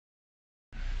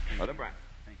Brother Brown.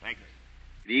 Thank you.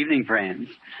 Good evening, friends.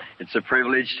 It's a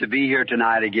privilege to be here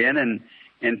tonight again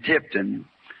in Tipton.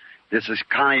 This is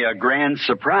kind of a grand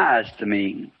surprise to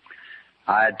me.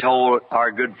 I had told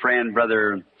our good friend,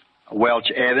 Brother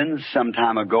Welch Evans, some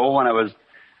time ago when I was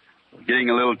getting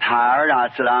a little tired, I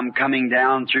said, I'm coming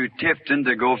down through Tipton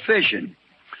to go fishing.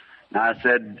 And I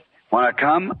said, when I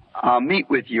come, I'll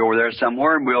meet with you over there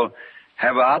somewhere, and we'll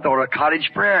have, I thought, a cottage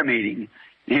prayer meeting.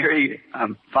 Here I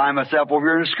find myself over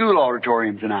here in a school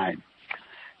auditorium tonight.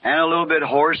 And a little bit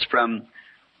hoarse from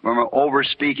over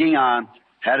speaking. I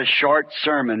had a short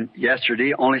sermon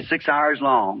yesterday, only 6 hours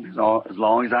long, as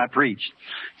long as I preached.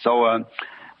 So,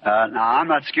 now I'm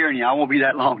not scaring you. I won't be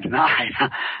that long tonight.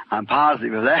 I'm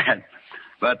positive of that.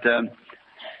 But,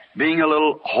 being a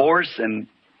little hoarse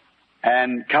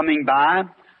and coming by,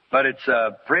 but it's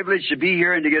a privilege to be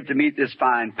here and to get to meet this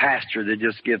fine pastor that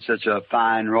just gives such a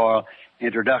fine royal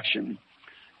introduction.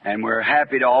 And we're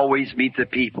happy to always meet the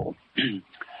people.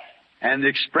 And the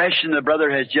expression the brother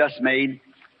has just made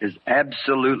is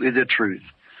absolutely the truth.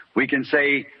 We can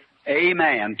say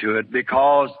amen to it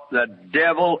because the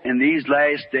devil in these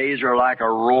last days are like a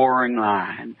roaring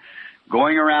lion,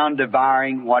 going around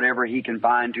devouring whatever he can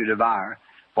find to devour,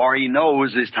 for he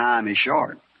knows his time is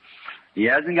short. He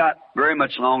hasn't got very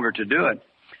much longer to do it,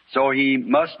 so he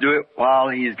must do it while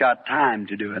he's got time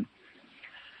to do it.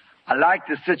 I like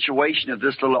the situation of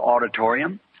this little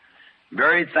auditorium.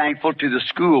 Very thankful to the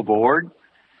school board,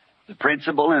 the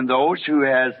principal, and those who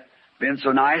has been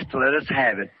so nice to let us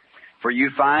have it. For you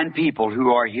fine people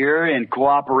who are here in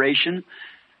cooperation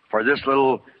for this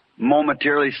little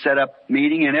momentarily set up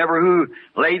meeting, and ever who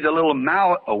laid the little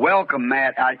welcome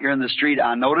mat out here in the street,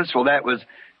 I noticed. Well, that was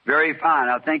very fine.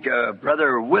 I think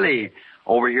Brother Willie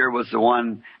over here was the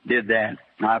one did that.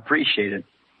 I appreciate it.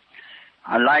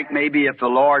 I'd like maybe, if the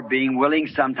Lord being willing,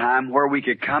 sometime where we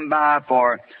could come by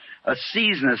for a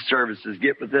season of services,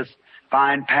 get with this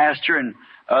fine pastor and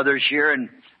others here and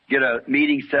get a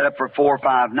meeting set up for 4 or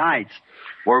 5 nights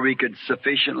where we could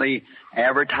sufficiently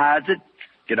advertise it,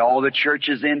 get all the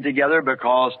churches in together,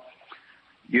 because,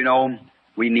 you know,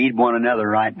 we need one another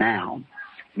right now.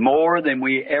 More than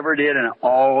we ever did in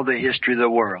all the history of the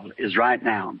world is right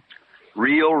now.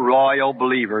 Real royal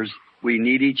believers, we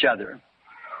need each other.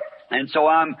 And so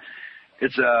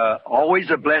it's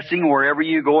always a blessing wherever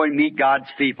you go and meet God's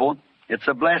people. It's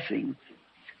a blessing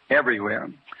everywhere.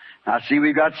 I see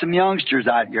we've got some youngsters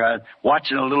out here. I was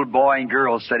watching a little boy and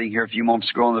girl sitting here a few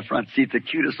moments ago in the front seat, the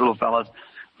cutest little fellows,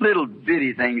 little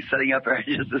bitty things sitting up there,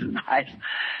 just as nice.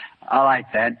 I like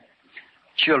that.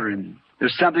 Children.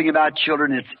 There's something about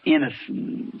children that's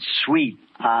innocent, sweet.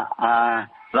 I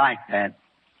like that.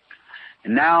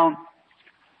 And now,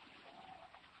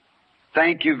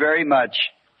 thank you very much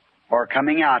for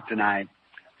coming out tonight.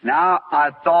 Now,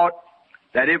 I thought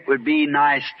that it would be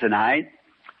nice tonight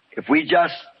if we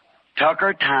just took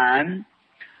our time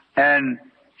and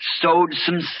sowed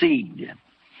some seed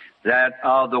that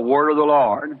of the word of the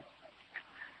Lord.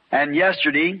 And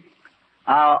yesterday,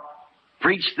 I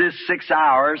preached this 6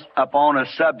 hours upon a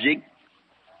subject,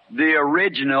 the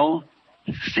original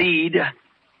seed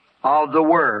of the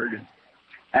word.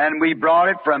 And we brought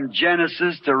it from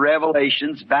Genesis to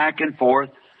Revelations back and forth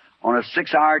on a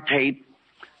 6-hour tape,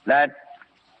 that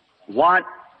what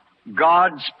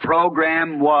God's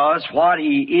program was, what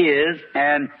He is,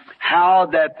 and how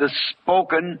that the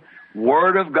spoken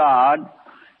Word of God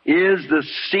is the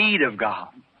seed of God.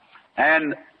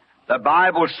 And the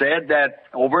Bible said that,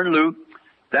 over in Luke,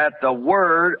 that the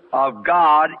Word of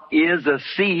God is a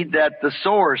seed that the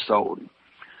sower sowed.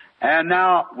 And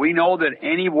now we know that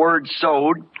any word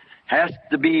sowed has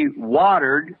to be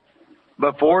watered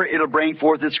before it'll bring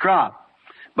forth its crop.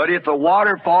 But if the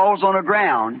water falls on the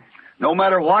ground, no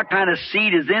matter what kind of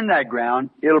seed is in that ground,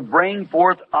 it'll bring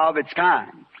forth of its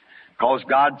kind. Because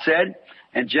God said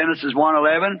in Genesis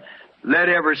 1:11, let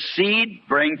every seed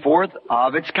bring forth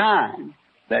of its kind.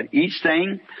 That each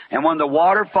thing, and when the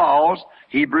water falls,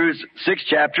 Hebrews 6th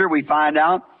chapter, we find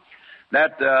out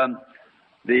that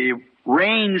the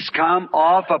rains come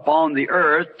off upon the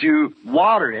earth to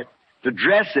water it, to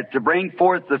dress it, to bring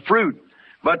forth the fruit.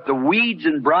 But the weeds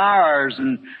and briars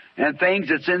and things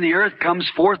that's in the earth comes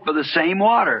forth by the same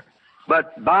water.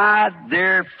 But by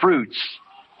their fruits,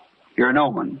 you're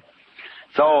known.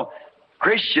 So,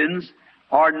 Christians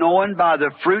are known by the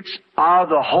fruits of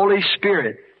the Holy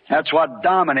Spirit. That's what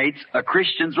dominates a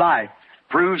Christian's life,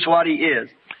 proves what he is.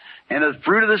 And the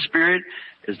fruit of the Spirit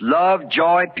is love,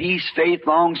 joy, peace, faith,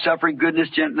 long-suffering, goodness,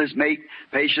 gentleness,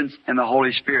 patience, and the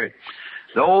Holy Spirit.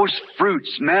 Those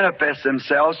fruits manifest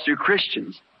themselves through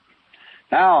Christians.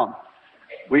 Now,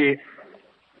 we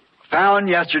found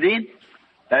yesterday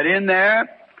that in there,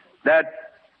 that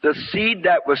the seed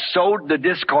that was sowed, the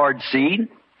discord seed,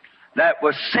 that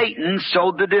was Satan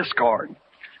sowed the discord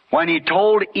when he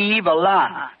told Eve a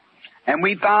lie. And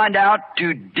we find out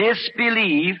to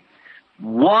disbelieve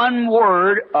one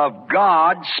word of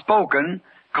God spoken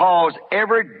caused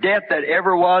every death that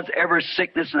ever was, every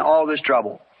sickness and all this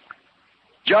trouble.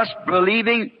 Just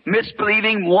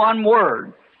misbelieving one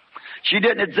word. She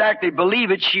didn't exactly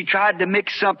believe it. She tried to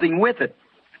mix something with it.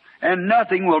 And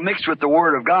nothing will mix with the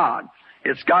Word of God.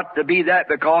 It's got to be that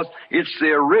because it's the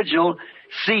original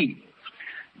seed.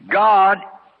 God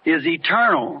is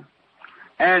eternal.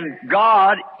 And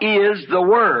God is the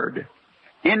Word.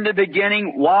 In the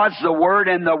beginning was the Word,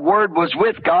 and the Word was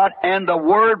with God, and the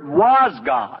Word was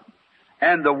God.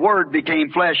 And the Word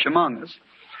became flesh among us.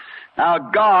 Now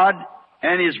God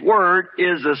and His Word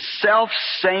is a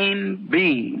self-same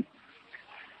being.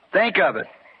 Think of it.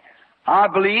 I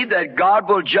believe that God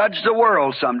will judge the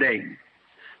world someday.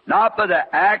 Not by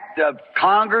the act of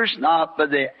Congress, not by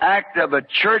the act of a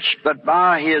church, but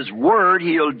by His Word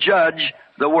He'll judge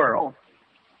the world.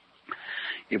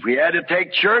 If we had to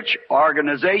take church,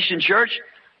 organization church,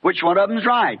 which one of them's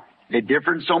right? They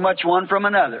differ so much one from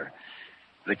another.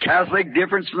 The Catholic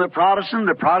difference from the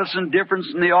Protestant difference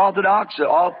from the Orthodox,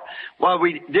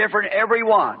 we differ in every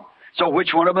one. So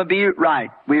which one of them would be right?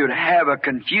 We would have a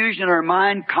confusion in our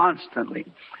mind constantly.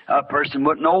 A person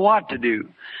wouldn't know what to do.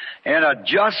 And a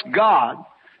just God,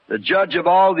 the judge of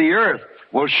all the earth,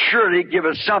 will surely give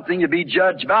us something to be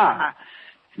judged by.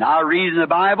 Now I read in the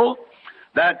Bible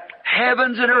that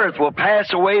heavens and earth will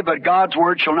pass away, but God's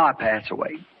word shall not pass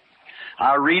away.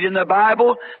 I read in the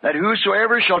Bible that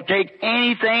whosoever shall take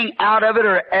anything out of it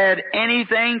or add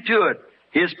anything to it,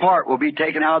 his part will be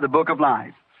taken out of the book of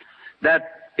life. That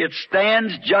it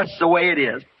stands just the way it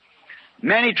is.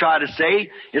 Many try to say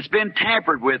it's been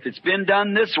tampered with, it's been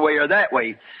done this way or that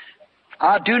way.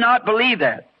 I do not believe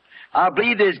that. I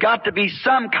believe there's got to be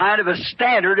some kind of a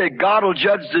standard that God will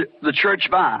judge the church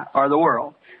by, or the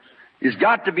world. There's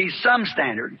got to be some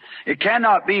standard. It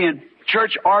cannot be in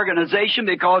church organization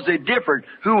because they differed.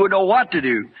 Who would know what to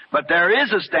do? But there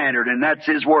is a standard, and that's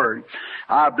His Word.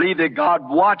 I believe that God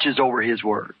watches over His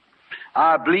Word.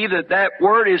 I believe that that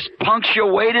Word is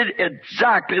punctuated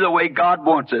exactly the way God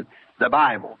wants it, the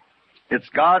Bible. It's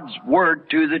God's Word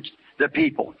to the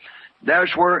people.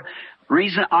 There's where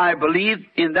reason I believe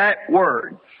in that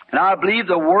Word. And I believe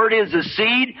the Word is the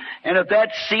seed, and if that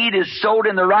seed is sowed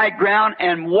in the right ground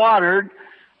and watered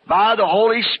by the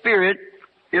Holy Spirit,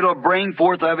 it'll bring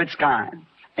forth of its kind.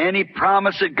 Any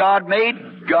promise that God made,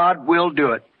 God will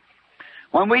do it.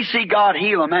 When we see God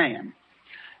heal a man,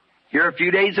 here a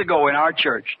few days ago in our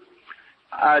church,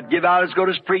 I'd give out as good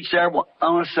as preach there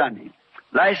on a Sunday.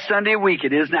 Last Sunday a week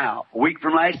it is now, a week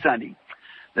from last Sunday.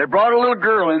 They brought a little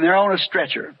girl in there on a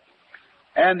stretcher.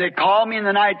 And they called me in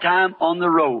the nighttime on the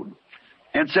road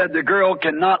and said the girl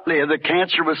cannot live. The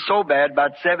cancer was so bad,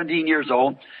 about 17 years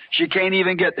old, she can't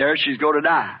even get there. She's going to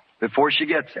die before she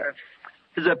gets there.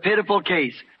 It's a pitiful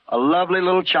case. A lovely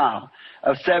little child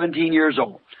of 17 years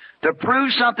old. To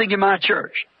prove something in my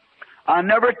church, I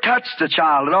never touched the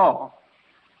child at all.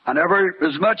 I never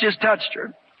as much as touched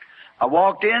her. I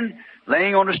walked in,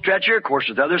 laying on a stretcher, of course,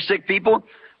 with other sick people,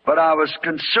 but I was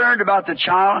concerned about the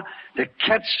child to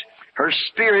catch her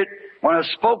spirit when I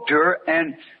spoke to her,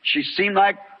 and she seemed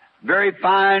like a very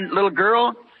fine little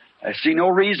girl. I see no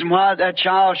reason why that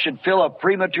child should fill a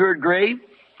premature grave,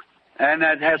 and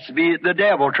that has to be the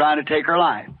devil trying to take her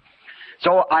life.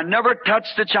 So I never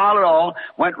touched the child at all,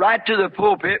 went right to the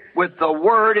pulpit with the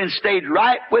Word and stayed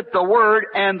right with the Word,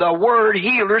 and the Word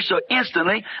healed her so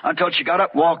instantly until she got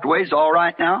up, walked away. It's all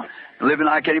right now, living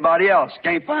like anybody else.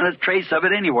 Can't find a trace of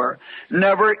it anywhere.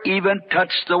 Never even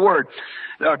touched the Word.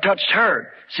 Or touched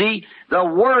her. See, the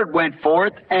Word went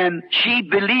forth, and she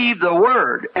believed the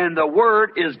Word, and the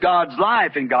Word is God's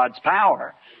life and God's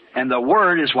power. And the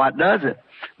Word is what does it.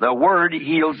 The Word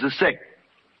heals the sick.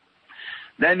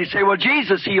 Then you say, well,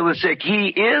 Jesus healed the sick. He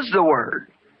is the Word.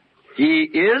 He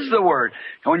is the Word.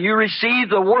 When you receive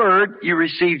the Word, you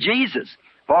receive Jesus.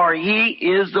 For He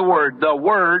is the Word. The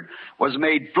Word was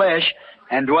made flesh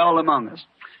and dwelled among us.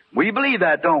 We believe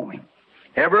that, don't we?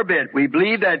 Every bit. We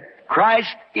believe that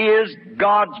Christ is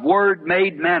God's Word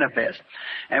made manifest.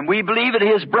 And we believe that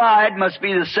His bride must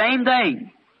be the same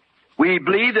thing. We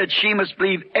believe that she must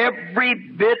believe every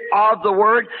bit of the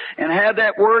Word and have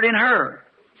that Word in her.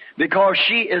 Because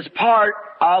she is part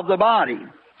of the body.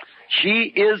 She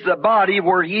is the body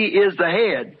where He is the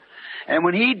head. And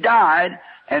when He died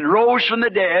and rose from the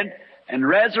dead and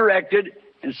resurrected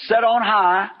and sat on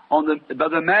high by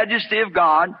the majesty of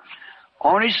God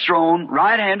on His throne,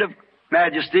 right hand of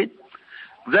majesty,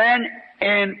 then,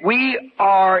 and we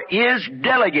are His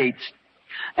delegates,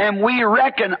 and we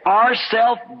reckon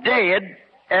ourselves dead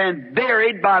and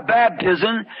buried by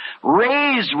baptism,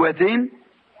 raised with Him,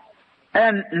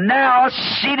 and now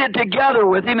seated together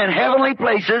with Him in heavenly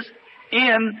places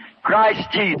in Christ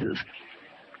Jesus.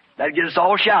 That'd get us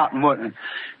all shouting, wouldn't it?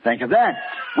 Think of that.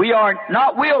 We are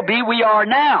not will be, we are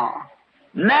now.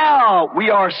 Now we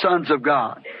are sons of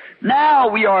God. Now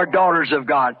we are daughters of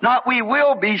God. Not we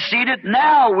will be seated,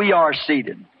 now we are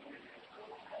seated.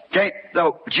 Okay,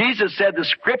 so Jesus said the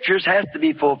Scriptures has to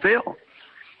be fulfilled.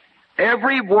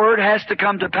 Every word has to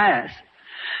come to pass.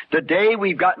 Today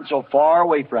we've gotten so far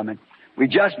away from it. We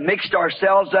just mixed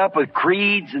ourselves up with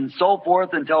creeds and so forth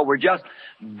until we're just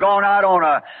gone out on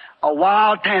a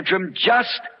wild tantrum,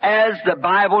 just as the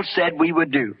Bible said we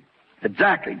would do.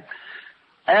 Exactly.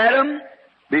 Adam,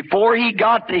 before he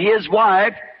got to his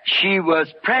wife, she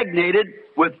was pregnated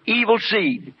with evil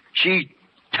seed. She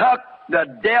took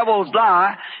the devil's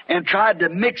lie and tried to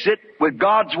mix it with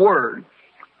God's Word.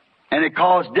 And it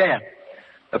caused death.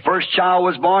 The first child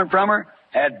was born from her,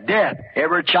 had death.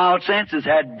 Every child since has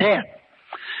had death.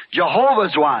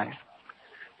 Jehovah's wife,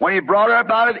 when He brought her up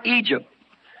out of Egypt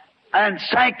and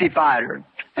sanctified her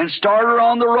and started her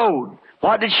on the road,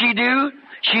 what did she do?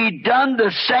 She done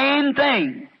the same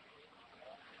thing.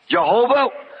 Jehovah,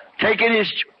 taking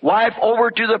his wife over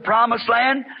to the promised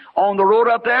land, on the road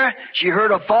up there, she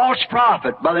heard a false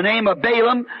prophet by the name of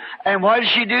Balaam, and what did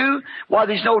she do? Well,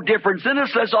 there's no difference in us.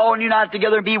 Let's all unite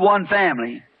together and be one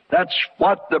family. That's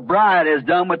what the bride has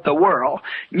done with the world.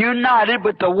 United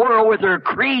with the world with her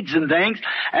creeds and things,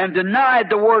 and denied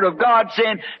the Word of God,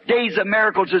 saying, days of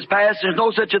miracles is past, there's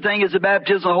no such a thing as the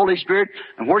baptism of the Holy Spirit.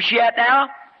 And where's she at now?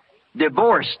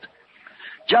 Divorced.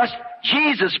 Just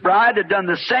Jesus' bride had done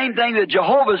the same thing that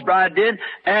Jehovah's bride did,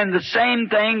 and the same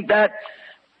thing that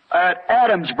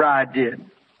Adam's bride did.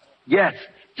 Yes,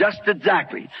 just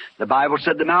exactly. The Bible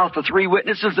said the mouth of three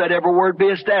witnesses, that every word be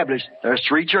established. There's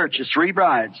three churches, three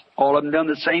brides. All of them done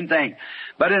the same thing.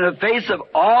 But in the face of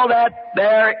all that,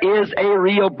 there is a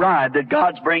real bride that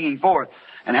God's bringing forth,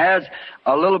 and has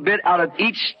a little bit out of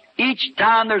each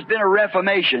time there's been a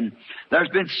reformation. There's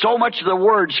been so much of the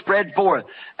Word spread forth,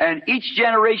 and each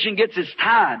generation gets its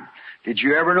time. Did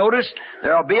you ever notice?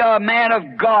 There'll be a man of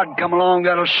God come along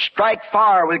that'll strike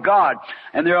fire with God,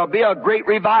 and there'll be a great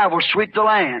revival sweep the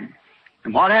land.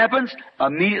 And what happens?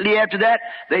 Immediately after that,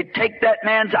 they take that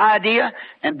man's idea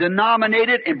and denominate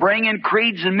it and bring in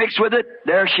creeds and mix with it.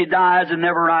 There she dies and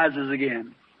never rises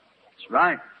again. That's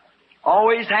right.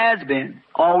 Always has been.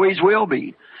 Always will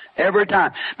be. Every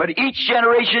time. But each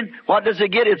generation, what does it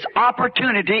get? It's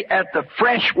opportunity at the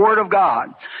fresh Word of God.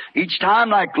 Each time,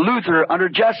 like Luther under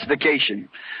justification,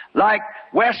 like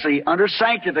Wesley under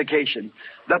sanctification,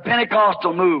 the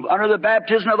Pentecostal move under the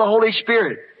baptism of the Holy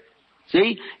Spirit.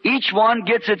 See? Each one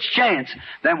gets its chance.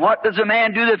 Then what does a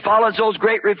man do that follows those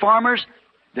great reformers?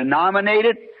 Denominate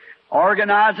it,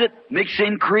 organize it, mix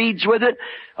in creeds with it,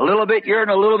 a little bit here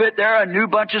and a little bit there. A new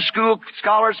bunch of school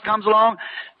scholars comes along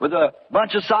with a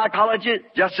bunch of psychologists,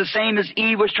 just the same as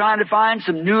Eve was trying to find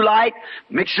some new light,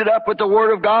 mix it up with the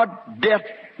Word of God. Death,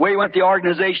 away went the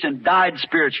organization and died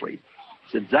spiritually.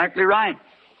 It's exactly right.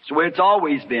 It's the way it's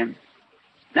always been.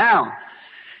 Now,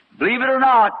 believe it or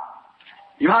not,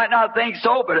 you might not think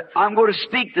so, but I'm going to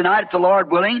speak tonight, the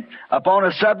Lord willing, upon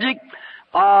a subject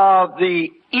of the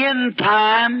end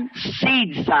time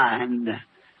seed sign.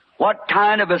 What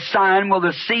kind of a sign will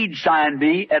the seed sign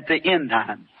be at the end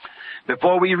time?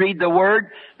 Before we read the Word,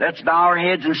 let's bow our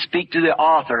heads and speak to the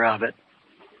author of it.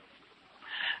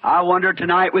 I wonder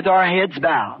tonight, with our heads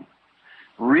bowed,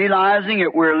 realizing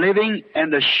that we're living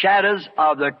in the shadows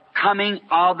of the coming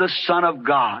of the Son of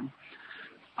God,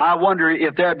 I wonder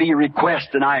if there be requests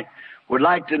tonight. Would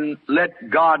like to let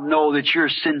God know that you're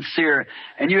sincere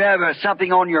and you have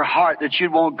something on your heart that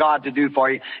you want God to do for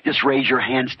you. Just raise your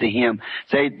hands to Him.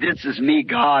 Say, this is me,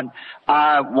 God.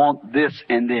 I want this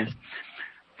and this.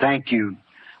 Thank you.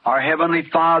 Our Heavenly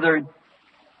Father,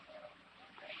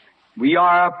 we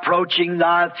are approaching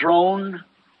Thy throne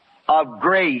of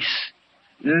grace,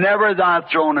 never Thy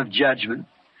throne of judgment.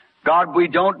 God, we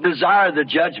don't desire the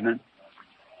judgment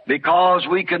because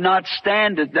we could not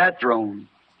stand at that throne.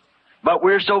 But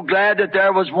we're so glad that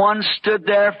there was one stood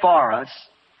there for us,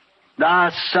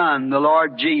 Thy Son, the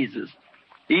Lord Jesus.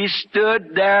 He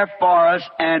stood there for us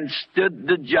and stood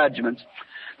the judgments,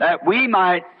 that we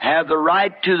might have the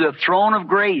right to the throne of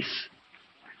grace.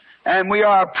 And we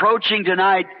are approaching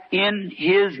tonight in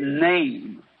His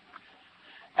name.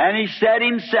 And He said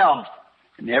Himself,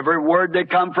 and every word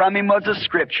that come from Him was a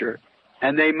Scripture,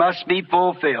 and they must be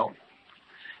fulfilled.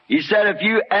 He said, if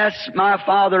you ask my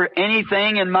Father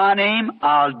anything in my name,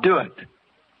 I'll do it.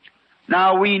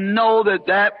 Now we know that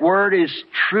that word is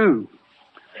true.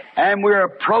 And we're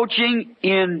approaching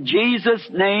in Jesus'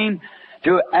 name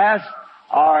to ask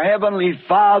our Heavenly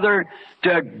Father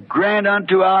to grant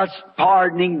unto us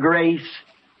pardoning grace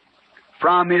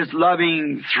from His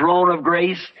loving throne of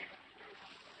grace.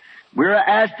 We're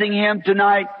asking Him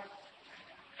tonight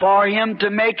for Him to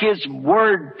make His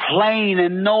Word plain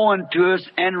and known to us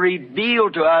and reveal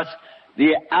to us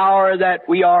the hour that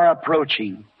we are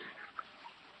approaching.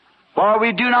 For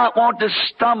we do not want to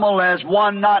stumble as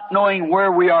one not knowing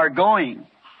where we are going.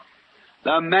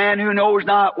 The man who knows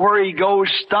not where he goes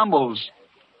stumbles.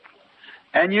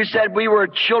 And you said we were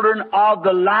children of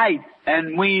the light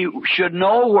and we should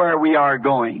know where we are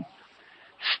going.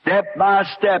 Step by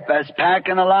step as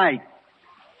packing a light.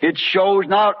 It shows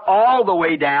not all the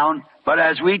way down, but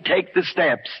as we take the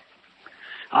steps.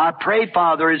 I pray,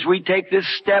 Father, as we take this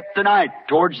step tonight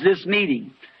towards this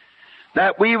meeting,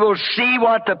 that we will see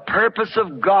what the purpose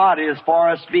of God is for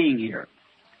us being here.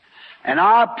 And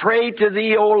I pray to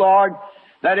Thee, O Lord,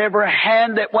 that every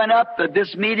hand that went up at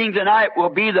this meeting tonight will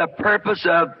be the purpose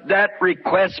of that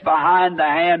request behind the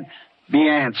hand be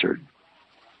answered.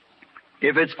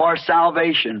 If it's for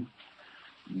salvation,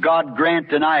 God grant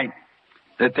tonight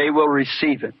that they will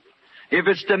receive it. If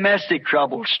it's domestic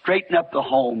trouble, straighten up the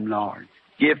home, Lord.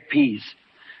 Give peace.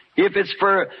 If it's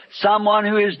for someone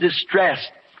who is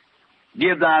distressed,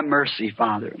 give Thy mercy,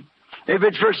 Father. If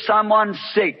it's for someone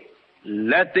sick,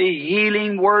 let the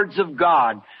healing words of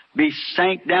God be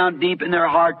sank down deep in their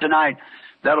heart tonight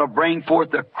that'll bring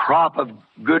forth a crop of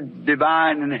good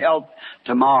divine and health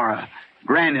tomorrow.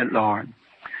 Grant it, Lord.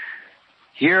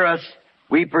 Hear us.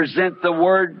 We present the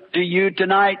Word to you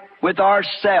tonight with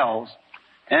ourselves.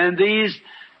 And these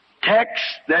texts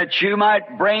that you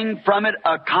might bring from it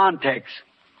a context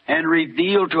and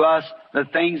reveal to us the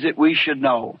things that we should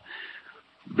know.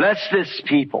 Bless this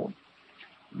people.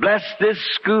 Bless this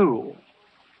school.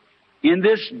 In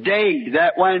this day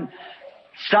that when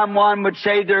someone would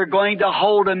say they're going to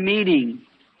hold a meeting,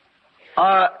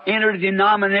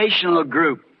 interdenominational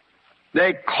group,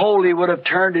 they coldly would have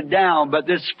turned it down, but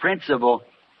this principle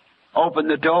opened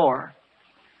the door.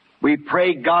 We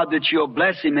pray, God, that you'll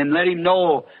bless him and let him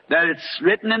know that it's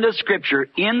written in the Scripture,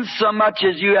 insomuch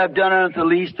as you have done unto the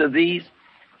least of these,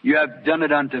 you have done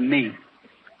it unto me.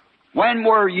 When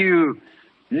were you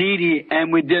needy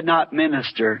and we did not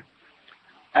minister?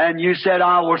 And you said,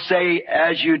 I will say,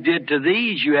 as you did to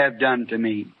these, you have done to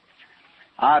me.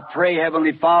 I pray,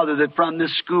 Heavenly Father, that from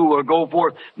this school will go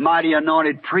forth mighty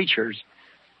anointed preachers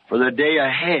for the day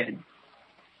ahead.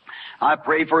 I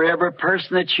pray for every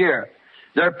person that's here,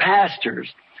 their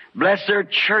pastors. Bless their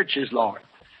churches, Lord.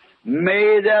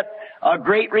 May that a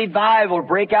great revival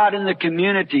break out in the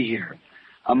community here,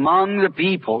 among the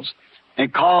peoples,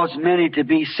 and cause many to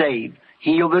be saved.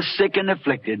 Heal the sick and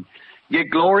afflicted.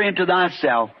 Get glory into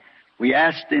Thyself. We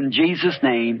ask in Jesus'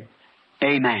 name,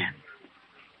 amen.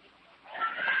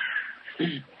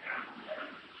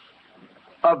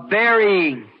 A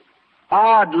very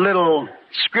odd little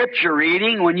scripture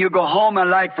reading. When you go home, I'd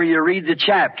like for you to read the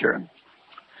chapter.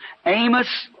 Amos,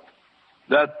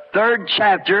 the 3rd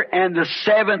chapter and the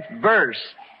 7th verse.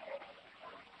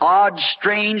 Odd,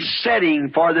 strange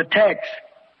setting for the text.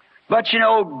 But you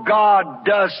know, God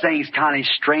does things kind of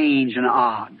strange and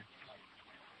odd.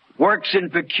 Works in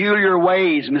peculiar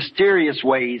ways, mysterious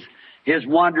ways, His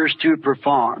wonders to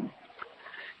perform.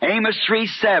 Amos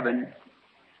 3:7.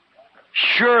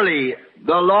 Surely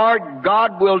the Lord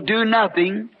God will do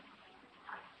nothing,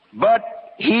 but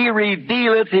He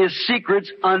revealeth His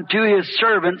secrets unto His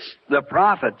servants, the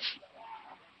prophets.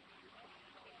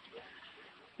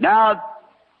 Now,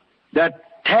 the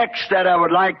text that I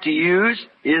would like to use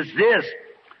is this: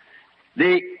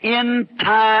 the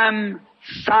end-time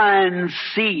sign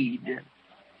seed.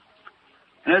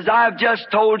 And as I've just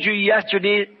told you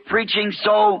yesterday, preaching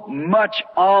so much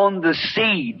on the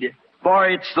seed, for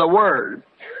it's the Word.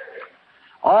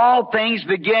 All things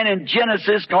begin in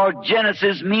Genesis, because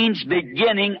Genesis means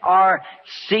beginning, or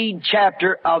seed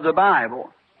chapter of the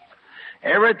Bible.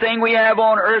 Everything we have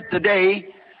on earth today,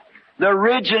 the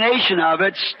origination of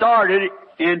it started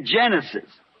in Genesis.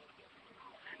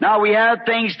 Now we have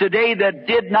things today that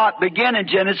did not begin in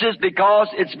Genesis because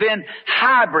it's been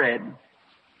hybrid.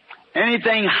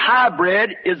 Anything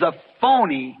hybrid is a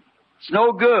phony. It's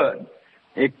no good.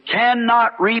 It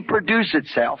cannot reproduce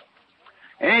itself.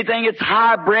 Anything that's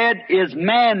hybrid is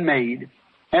man-made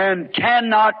and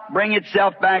cannot bring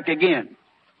itself back again.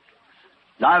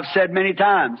 I've said many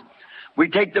times, we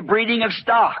take the breeding of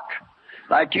stock.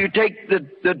 Like you take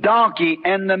the donkey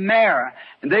and the mare,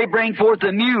 And they bring forth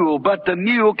a mule, but the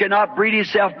mule cannot breed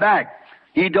himself back.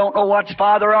 He don't know what's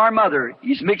father or mother.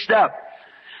 He's mixed up.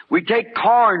 We take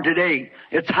corn today.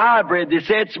 It's hybrid. They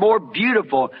say it's more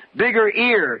beautiful, bigger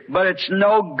ear, but it's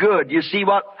no good. You see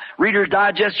what Reader's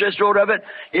Digest just wrote of it?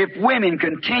 If women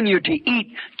continue to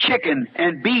eat chicken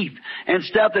and beef and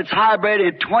stuff that's hybrid,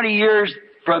 in 20 years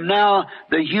from now,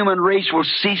 the human race will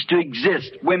cease to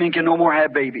exist. Women can no more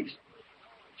have babies.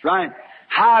 That's right.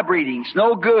 Hybriding's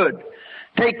no good.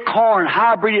 Take corn,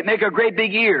 hybrid it, make a great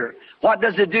big ear. What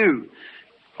does it do?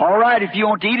 All right, if you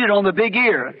want to eat it on the big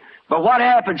ear. But what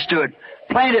happens to it?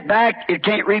 Plant it back, it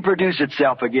can't reproduce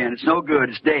itself again. It's no good.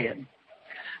 It's dead.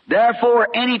 Therefore,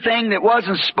 anything that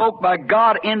wasn't spoke by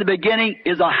God in the beginning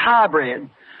is a hybrid.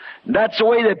 That's the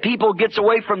way that people gets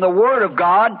away from the Word of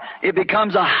God. It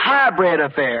becomes a hybrid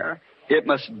affair. It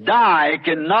must die. It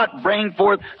cannot bring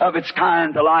forth of its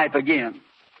kind to life again.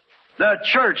 The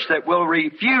church that will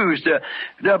refuse to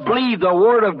believe the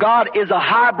Word of God is a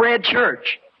hybrid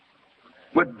church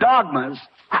with dogmas,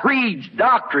 creeds,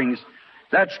 doctrines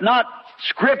that's not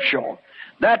scriptural.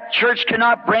 That church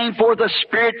cannot bring forth a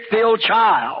Spirit-filled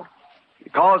child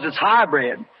because it's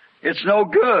hybrid. It's no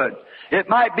good. It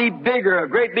might be bigger,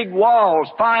 great big walls,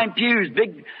 fine pews,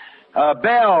 big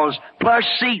bells, plush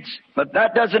seats, but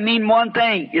that doesn't mean one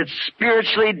thing. It's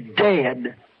spiritually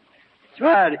dead. That's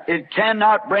right. It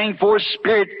cannot bring forth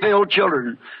Spirit-filled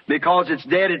children because it's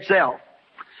dead itself.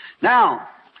 Now,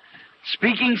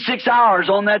 speaking 6 hours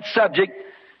on that subject,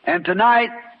 and tonight,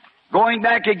 going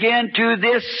back again to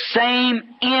this same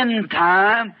end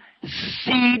time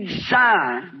seed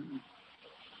sign.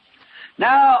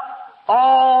 Now,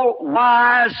 all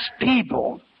wise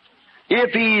people,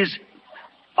 if he's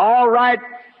all right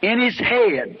in his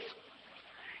head,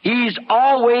 he's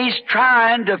always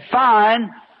trying to find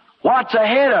what's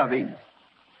ahead of him.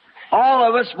 All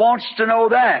of us wants to know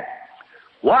that.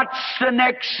 What's the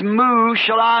next move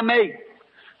shall I make?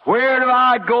 Where do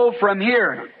I go from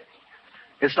here?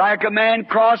 It's like a man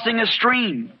crossing a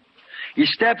stream. He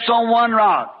steps on one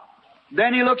rock.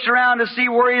 Then he looks around to see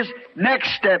where his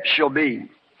next step shall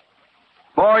be.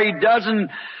 For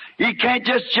he can't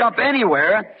just jump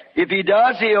anywhere. If he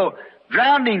does, he'll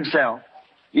drown himself.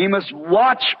 He must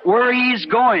watch where he's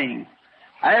going.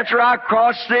 After I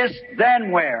cross this,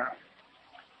 then where?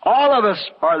 All of us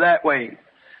are that way.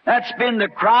 That's been the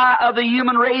cry of the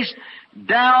human race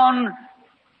down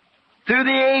through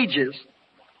the ages.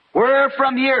 Where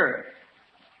from here?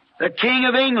 The King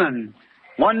of England,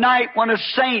 one night when a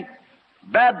saint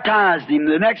baptized him,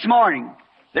 the next morning,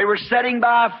 they were sitting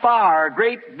by a fire, a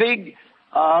great big,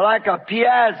 like a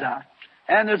piazza,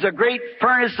 and there's a great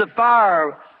furnace of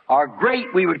fire, or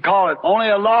grate we would call it, only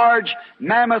a large,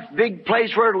 mammoth, big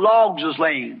place where logs was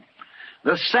laying.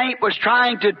 The saint was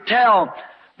trying to tell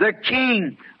the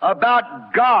king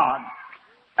about God,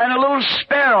 and a little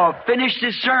sparrow finished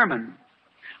his sermon.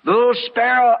 The little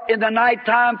sparrow in the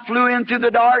nighttime flew in through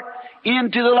the dark,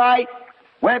 into the light,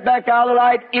 went back out of the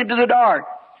light, into the dark.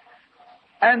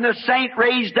 And the saint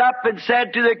raised up and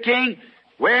said to the king,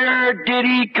 where did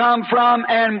he come from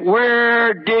and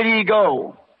where did he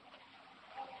go?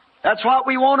 That's what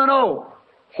we want to know.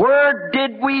 Where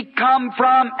did we come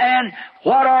from and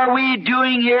what are we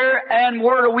doing here and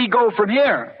where do we go from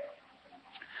here?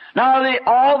 Now,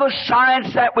 all the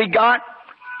science that we got,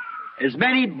 as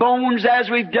many bones as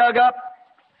we've dug up,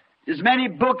 as many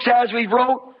books as we've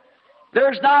wrote,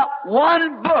 there's not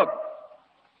one book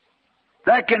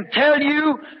that can tell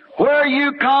you where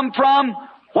you come from,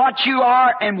 what you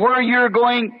are, and where you're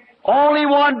going. Only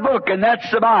one book, and that's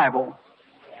the Bible.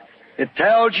 It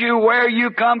tells you where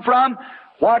you come from,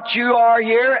 what you are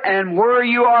here, and where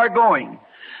you are going.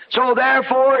 So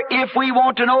therefore, if we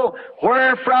want to know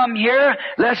where from here,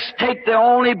 let's take the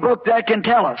only book that can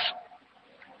tell us.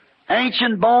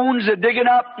 Ancient bones that digging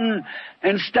up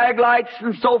and staglites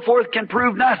and so forth can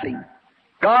prove nothing.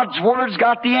 God's Word's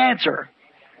got the answer.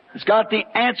 It's got the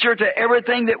answer to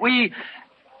everything that we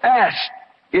ask.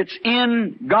 It's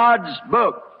in God's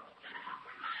book.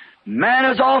 Man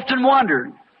has often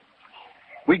wondered.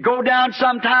 We go down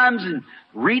sometimes and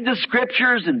read the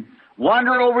Scriptures and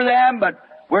wonder over them, but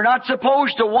we're not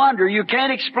supposed to wonder. You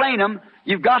can't explain them.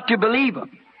 You've got to believe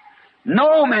them.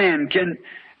 No man can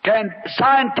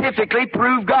scientifically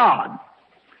prove God.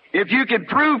 If you can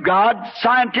prove God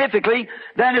scientifically,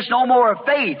 then it's no more a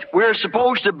faith. We're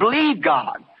supposed to believe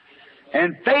God.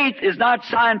 And faith is not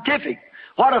scientific.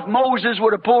 What if Moses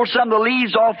would have pulled some of the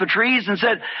leaves off the trees and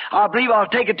said, I believe I'll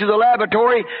take it to the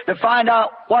laboratory to find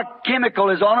out what chemical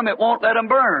is on them, it won't let them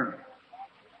burn.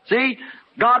 See?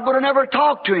 God would have never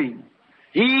talked to him.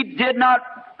 He did not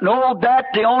know that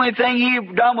the only thing he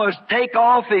done was take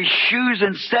off his shoes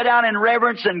and sit down in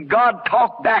reverence, and God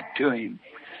talked back to him.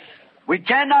 We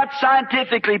cannot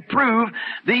scientifically prove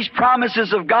these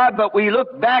promises of God, but we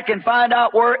look back and find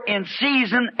out where in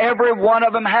season every one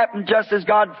of them happened just as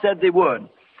God said they would.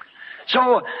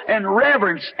 So, in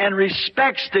reverence and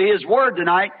respects to His Word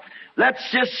tonight, let's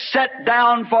just sit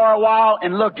down for a while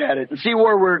and look at it and see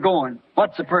where we're going.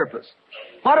 What's the purpose?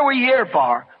 What are we here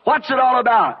for? What's it all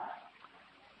about?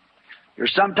 Here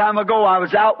some time ago I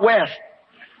was out west,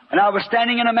 and I was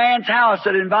standing in a man's house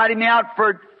that invited me out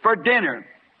for dinner.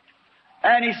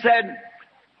 And he said,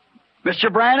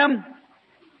 Mr. Branham,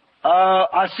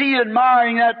 I see you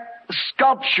admiring that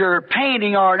sculpture,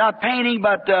 painting, or not painting,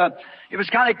 but it was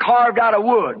kind of carved out of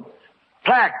wood.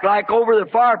 Plaque, like over the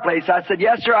fireplace. I said,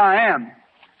 yes, sir, I am.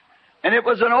 And it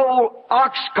was an old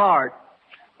ox cart,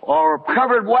 or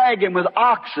covered wagon with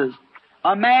oxes,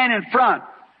 a man in front,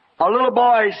 a little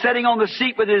boy sitting on the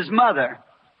seat with his mother,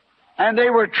 and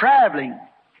they were traveling.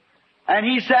 And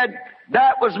he said,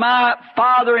 that was my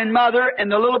father and mother,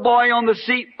 and the little boy on the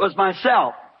seat was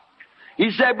myself.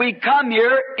 He said, we come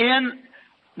here in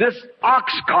this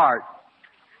ox cart.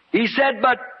 He said,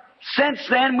 but since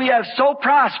then we have so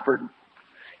prospered.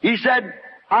 He said,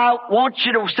 I want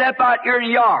you to step out here in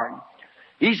the yard.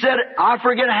 He said, I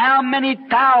forget how many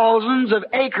thousands of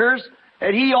acres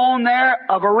that he owned there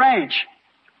of a ranch.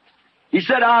 He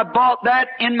said, I bought that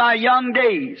in my young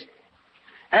days.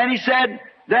 And he said,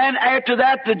 then after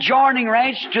that, the joining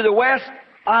ranch to the west,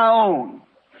 I own.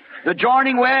 The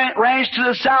joining ranch to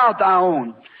the south, I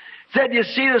own. Said, you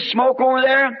see the smoke over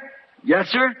there? Yes,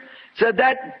 sir. Said,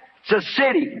 that's a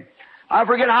city. I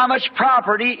forget how much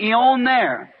property he owned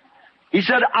there. He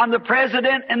said, I'm the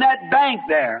president in that bank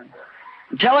there.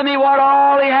 And telling me what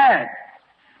all he had.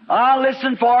 I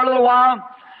listened for a little while.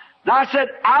 Now I said,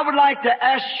 I would like to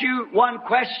ask you one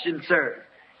question, sir.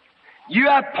 You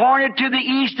have pointed to the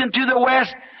east and to the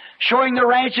west, showing the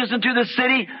ranches and to the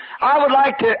city. I would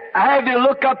like to have you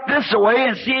look up this way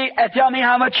and tell me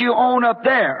how much you own up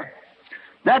there.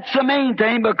 That's the main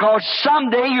thing, because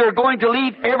someday you're going to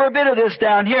leave every bit of this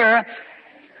down here,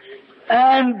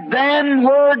 and then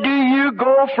where do you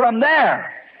go from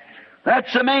there?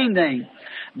 That's the main thing.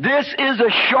 This is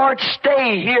a short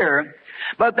stay here,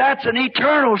 but that's an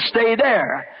eternal stay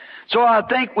there. So I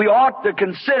think we ought to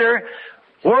consider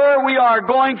where we are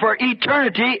going for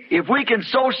eternity, if we can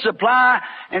so supply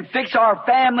and fix our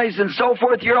families and so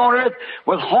forth here on earth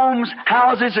with homes,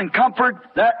 houses, and comfort,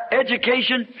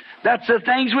 education. That's the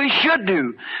things we should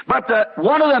do. But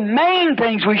one of the main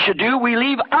things we should do, we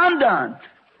leave undone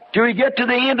till we get to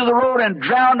the end of the road and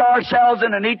drown ourselves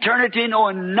in an eternity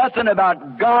knowing nothing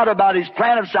about God, about His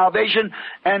plan of salvation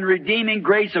and redeeming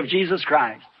grace of Jesus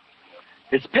Christ.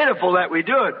 It's pitiful that we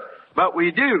do it, but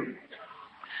we do.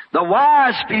 The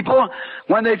wise people,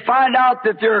 when they find out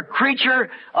that they're a creature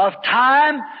of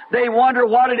time, they wonder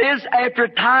what it is after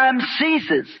time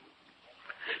ceases.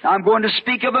 Now, I'm going to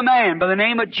speak of a man by the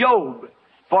name of Job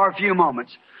for a few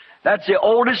moments. That's the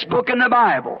oldest book in the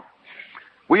Bible.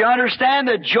 We understand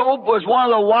that Job was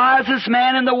one of the wisest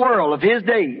men in the world of his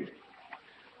days.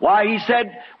 Why, he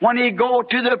said when he'd go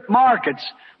to the markets,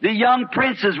 the young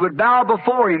princes would bow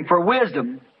before him for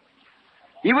wisdom.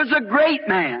 He was a great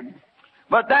man.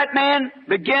 But that man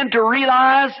began to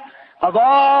realize of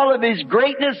all of his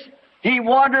greatness, he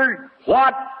wondered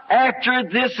what after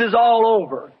this is all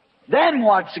over. Then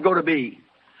what's it going to be?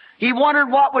 He wondered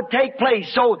what would take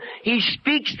place. So he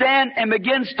speaks then and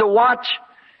begins to watch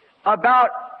about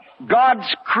God's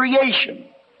creation.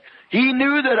 He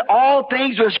knew that all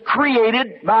things was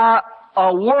created by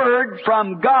a word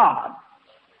from God.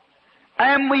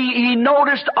 And he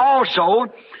noticed also,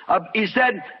 he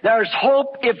said, there's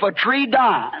hope if a tree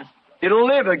dies. It'll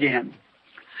live again.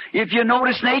 If you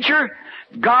notice nature,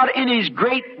 God in His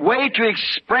great way to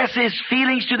express His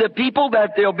feelings to the people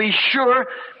that they'll be sure,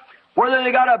 whether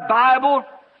they got a Bible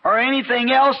or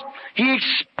anything else, He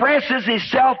expresses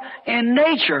Himself in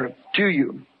nature to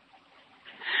you.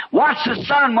 Watch the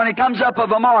sun when it comes up of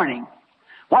a morning.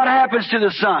 What happens to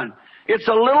the sun? It's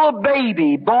a little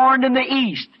baby born in the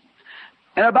east.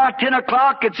 And about 10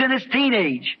 o'clock, it's in its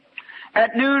teenage.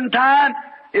 At noontime,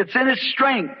 it's in its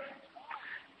strength.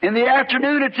 In the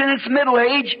afternoon, it's in its middle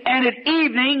age. And at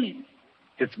evening,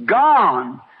 it's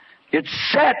gone. It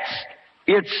sets.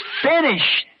 It's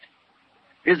finished.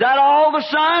 Is that all the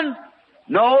sun?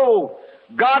 No.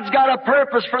 God's got a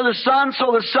purpose for the sun,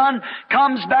 so the sun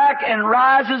comes back and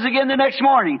rises again the next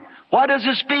morning. What does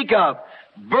it speak of?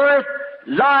 Birth,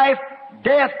 life,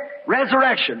 death,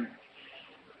 resurrection.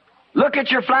 Look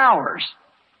at your flowers.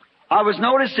 I was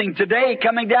noticing today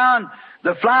coming down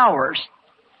the flowers.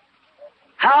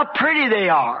 how pretty they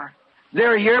are.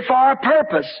 They're here for a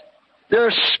purpose.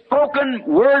 They're spoken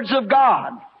words of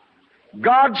God.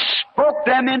 God spoke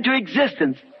them into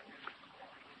existence.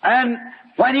 And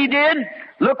when He did,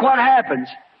 look what happens.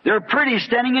 They're pretty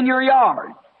standing in your yard.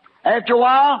 After a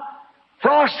while,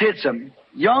 frost hits them.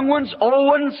 Young ones, old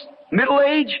ones, middle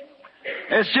age.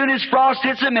 As soon as frost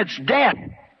hits them, it's death.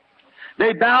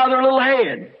 They bow their little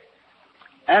head.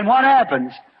 And what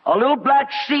happens? A little black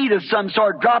seed of some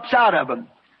sort drops out of them.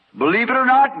 Believe it or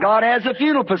not, God has a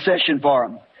funeral procession for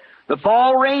them. The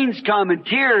fall rains come and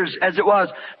tears, as it was,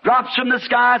 drops from the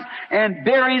skies and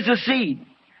buries the seed.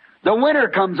 The winter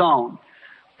comes on.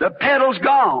 The petal's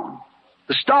gone.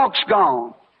 The stalk's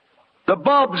gone. The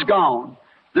bulb's gone.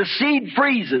 The seed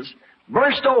freezes,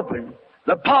 bursts open.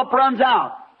 The pulp runs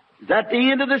out. Is that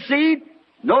the end of the seed?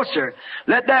 No, sir.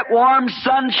 Let that warm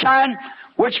sunshine,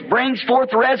 which brings forth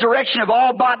the resurrection of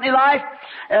all botany life,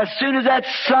 as soon as that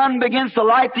sun begins to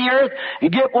light the earth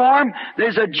and get warm,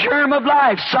 there's a germ of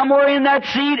life somewhere in that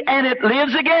seed, and it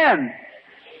lives again.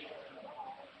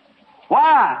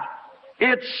 Why?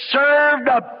 It served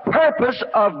a purpose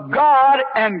of God,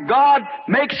 and God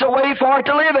makes a way for it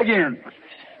to live again.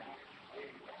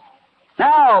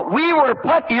 Now, we were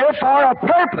put here for a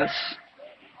purpose,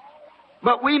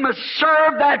 but we must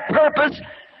serve that purpose,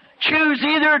 choose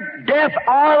either death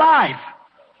or life.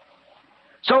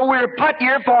 So we're put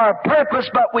here for a purpose,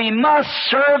 but we must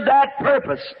serve that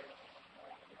purpose.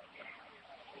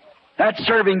 That's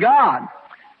serving God,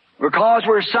 because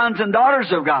we're sons and daughters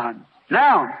of God.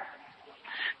 Now,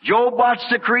 Job watched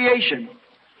the creation.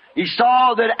 He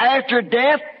saw that after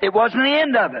death, it wasn't the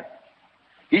end of it.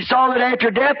 He saw that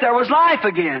after death, there was life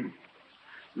again.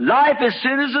 Life, as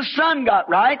soon as the sun got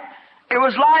right, it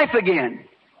was life again.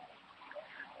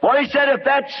 Well, he said, if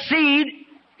that seed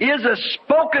is a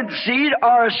spoken seed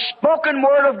or a spoken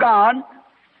word of God,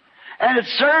 and it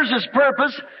serves its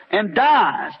purpose and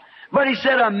dies. But he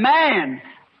said, a man,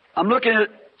 I'm looking at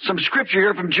some scripture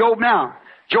here from Job now,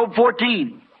 Job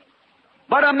 14.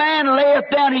 But a man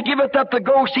layeth down, he giveth up the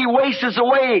ghost, he wasteth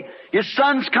away. His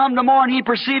sons come to mourn, he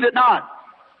perceiveth not.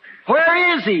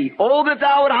 Where is he? Oh, that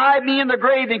thou would hide me in the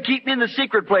grave and keep me in the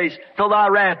secret place till thy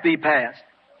wrath be past.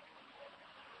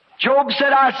 Job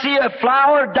said, I see a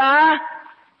flower die,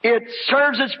 it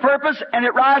serves its purpose, and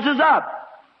it rises up.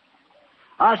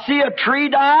 I see a tree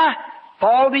die,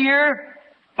 fall of the year,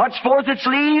 puts forth its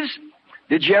leaves.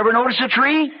 Did you ever notice a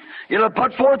tree? It'll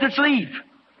put forth its leaf.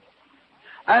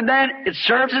 And then it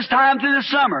serves its time through the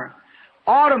summer.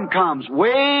 Autumn comes,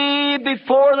 way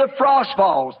before the frost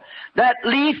falls. That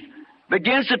leaf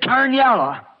begins to turn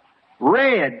yellow,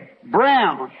 red,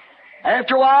 brown.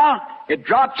 After a while, it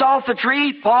drops off the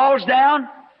tree, falls down.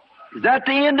 Is that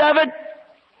the end of it?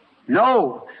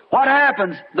 No. What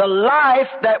happens? The life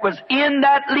that was in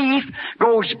that leaf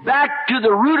goes back to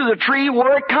the root of the tree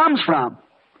where it comes from.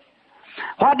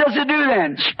 What does it do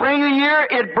then? Spring of the year,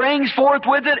 it brings forth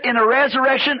with it in a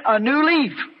resurrection a new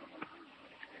leaf.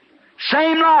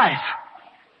 Same life.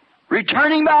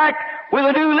 Returning back with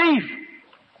a new leaf.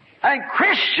 And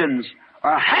Christians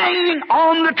are hanging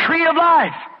on the tree of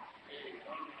life.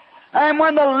 And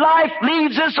when the life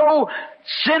leaves this old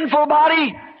sinful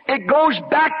body, it goes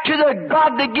back to the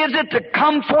God that gives it to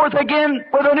come forth again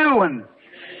with a new one.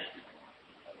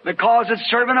 Because it's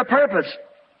serving a purpose.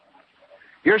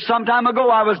 Here some time ago,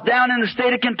 I was down in the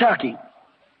state of Kentucky.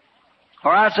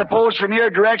 Or I suppose from here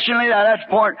directionally, that's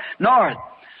point north.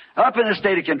 Up in the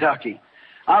state of Kentucky.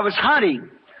 I was hunting.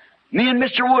 Me and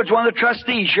Mr. Woods, one of the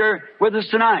trustees, here with us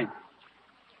tonight.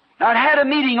 I'd had a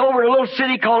meeting over at a little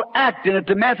city called Acton at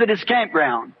the Methodist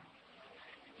campground.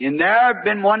 In there,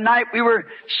 been one night we were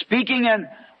speaking and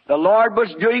the Lord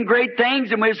was doing great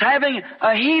things and we was having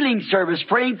a healing service,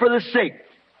 praying for the sick.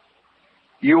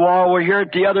 You all were here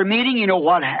at the other meeting, you know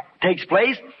what takes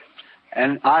place.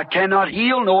 And I cannot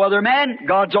heal no other man.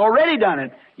 God's already done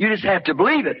it. You just have to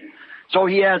believe it. So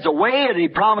He has a way, and He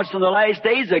promised in the last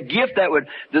days a gift that would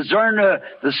discern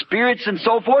the spirits and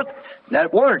so forth.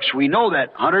 That works. We know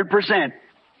that 100%.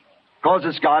 Because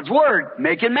it's God's Word,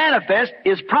 making manifest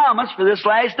His promise for this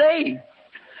last day.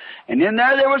 And in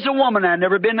there was a woman. I'd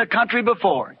never been in the country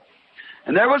before.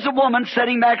 And there was a woman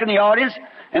sitting back in the audience,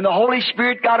 and the Holy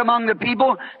Spirit got among the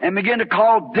people and began to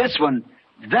call this one,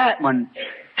 that one,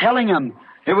 telling them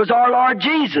it was our Lord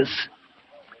Jesus.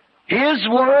 His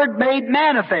Word made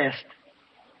manifest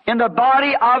in the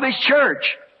body of His church.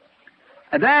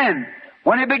 And then,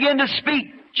 when He began to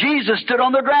speak, Jesus stood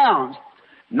on the ground,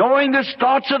 knowing the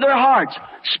thoughts of their hearts,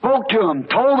 spoke to them,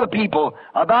 told the people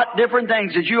about different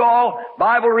things that you all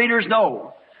Bible readers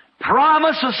know.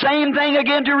 Promised the same thing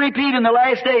again to repeat in the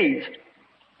last days.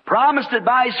 Promised it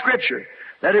by Scripture.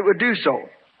 that it would do so.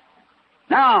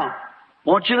 Now, I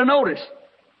want you to notice.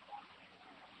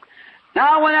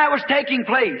 Now, when that was taking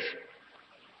place,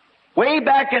 way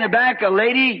back in the back, a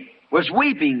lady was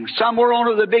weeping somewhere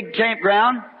over the big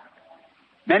campground.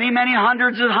 Many, many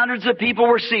hundreds and hundreds of people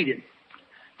were seated.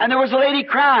 And there was a lady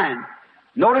crying.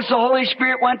 Notice the Holy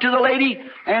Spirit went to the lady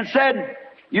and said,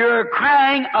 "You're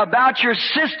crying about your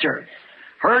sister.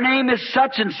 Her name is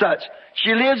such and such.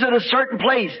 She lives at a certain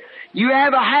place. You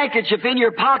have a handkerchief in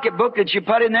your pocketbook that you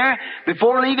put in there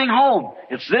before leaving home.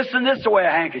 It's this and this way,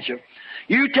 a handkerchief.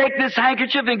 You take this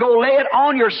handkerchief and go lay it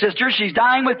on your sister. She's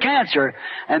dying with cancer.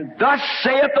 And thus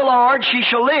saith the Lord, she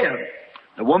shall live."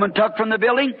 The woman took from the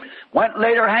building, went and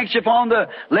laid her handkerchief on the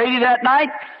lady that night,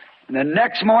 and the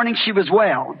next morning she was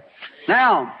well.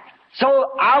 Now,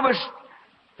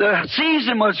 the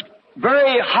season was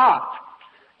very hot.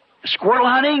 Squirrel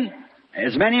hunting,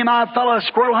 as many of my fellow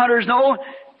squirrel hunters know,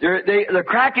 the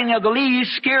cracking of the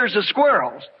leaves scares the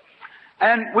squirrels.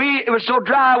 And it was so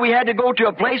dry we had to go to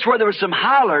a place where there were some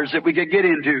hollers that we could get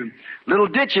into, little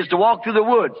ditches to walk through the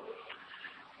woods.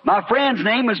 My friend's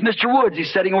name was Mr. Woods.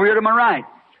 He's sitting over here to my right.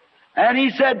 And he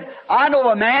said, "I know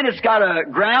a man that's got a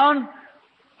ground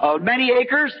of many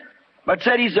acres, but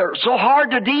said he's so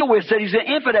hard to deal with, said he's an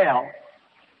infidel.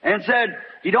 And said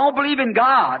he don't believe in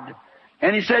God.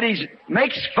 And he said he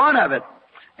makes fun of it.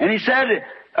 And he said,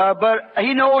 but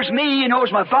he knows me, he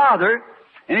knows my father.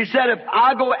 And he said, if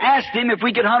I go ask him if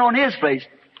we could hunt on his place."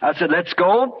 I said, "Let's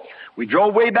go." We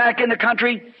drove way back in the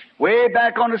country, way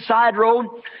back on the side road,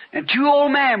 and two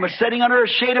old men was sitting under a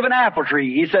shade of an apple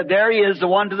tree. He said, "There he is, the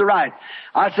one to the right."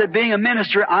 I said, being a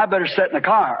minister, I better sit in the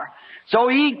car. So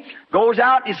he goes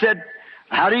out, he said,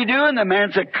 "How do you do?" And the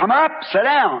man said, "Come up, sit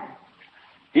down."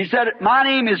 He said, "My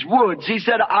name is Woods." He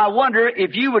said, "I wonder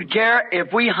if you would care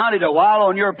if we hunted a while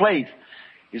on your place."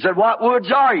 He said, "What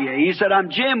Woods are you?" He said, "I'm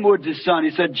Jim Woods' son."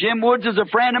 He said, "Jim Woods is a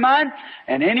friend of mine,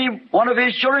 and any one of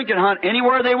his children can hunt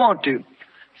anywhere they want to."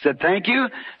 He said, "Thank you."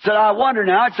 He said, "I wonder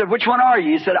now." I said, "Which one are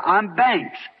you?" He said, "I'm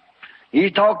Banks."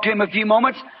 He talked to him a few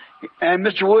moments, and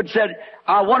Mr. Woods said,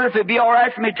 "I wonder if it'd be all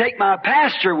right for me to take my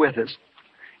pastor with us."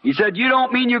 He said, "You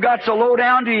don't mean you got so low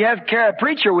down do you have to carry a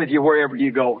preacher with you wherever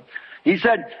you go?" He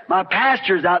said, "My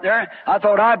pastor's out there. I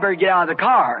thought I'd better get out of the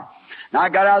car." And I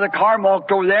got out of the car and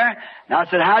walked over there. And I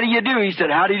said, "How do you do?" He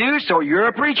said, "How do you do? So you're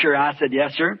a preacher?" I said,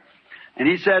 "Yes, sir." And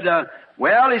he said,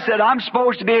 "Well," he said, "I'm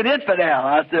supposed to be an infidel."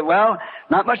 I said, "Well,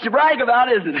 not much to brag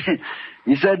about, is it?"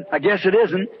 He said, "I guess it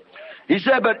isn't." He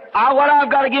said, "But what I've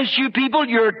got against you people,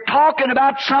 you're talking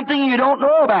about something you don't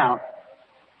know about."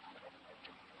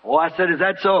 Oh, I said, "Is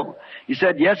that so?" He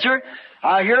said, "Yes, sir.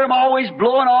 I hear him always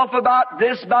blowing off about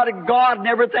this, about a God and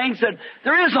everything." He said,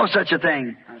 "There is no such a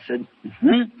thing." I said,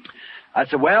 I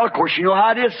said, "Well, of course you know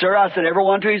how it is, sir." I said,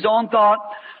 "Everyone to his own thought."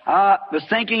 I was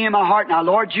thinking in my heart, "Now,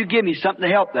 Lord, you give me something to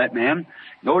help that man."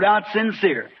 No doubt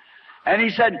sincere. And he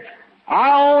said,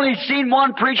 "I only seen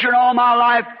one preacher in all my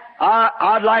life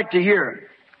I'd like to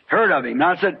heard of him." And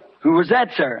I said, "Who was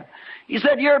that, sir?" He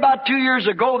said, "Here about 2 years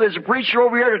ago, there's a preacher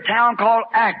over here at a town called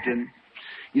Acton."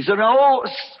 He said, "An old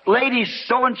lady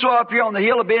so-and-so up here on the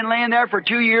hill had been laying there for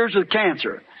 2 years with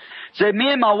cancer. Said,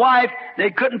 me and my wife,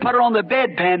 they couldn't put her on the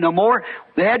bedpan no more.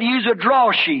 They had to use a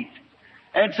draw sheet.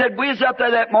 And said, we was up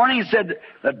there that morning and said,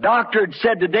 the doctor had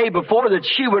said the day before that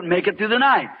she wouldn't make it through the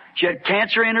night. She had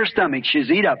cancer in her stomach.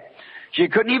 She's eat up. She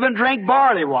couldn't even drink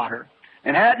barley water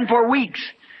and hadn't for weeks.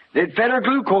 They'd fed her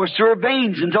glucose through her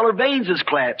veins until her veins was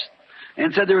collapsed.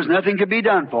 And said there was nothing could be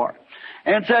done for her.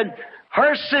 And said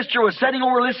her sister was sitting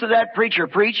over listening to that preacher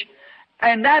preach.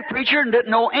 And that preacher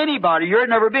didn't know anybody here, had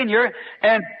never been here,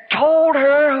 and told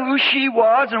her who she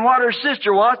was and what her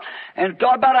sister was, and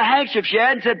thought about a handkerchief she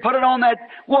had, and said, put it on that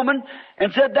woman,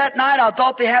 and said that night I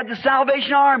thought they had the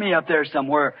Salvation Army up there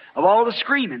somewhere, of all the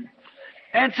screaming.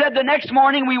 And said the next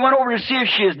morning we went over to see if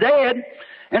she is dead,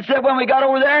 and said when we got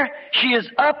over there, she is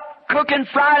up cooking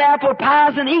fried apple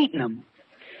pies and eating them.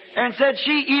 And said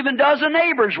she even does the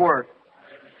neighbor's work.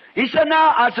 He said,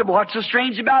 now, I said, well, what's so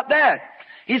strange about that?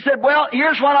 He said, well,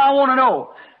 here's what I want to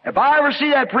know. If I ever see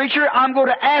that preacher, I'm going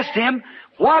to ask him,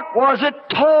 what was it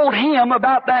told him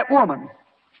about that woman?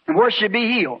 And where she'd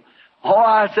be healed? Oh,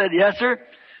 I said, yes, sir.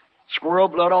 Squirrel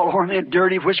blood all over me,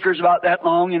 dirty whiskers about that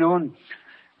long, and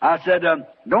I said,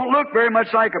 don't look very much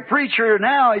like a preacher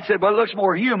now. He said, well, it looks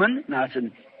more human. And I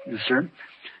said, yes, sir.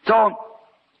 So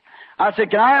I said,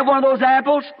 can I have one of those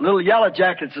apples? Little yellow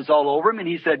jackets is all over him. And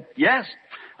he said, yes.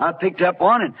 I picked up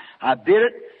one and I bit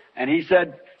it. And he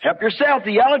said, help yourself,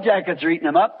 the yellow jackets are eating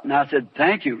them up. And I said,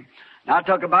 thank you. And I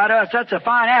took a bite of it. That's a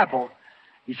fine apple.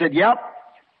 He said, yep.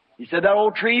 He said, that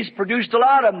old tree's produced a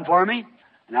lot of them for me.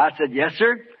 And I said, yes,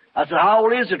 sir. I said, how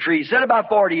old is the tree? He said, about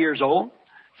 40 years old.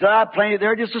 He said, I planted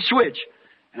there just a switch.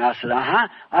 And I said, uh-huh.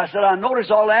 I said, I noticed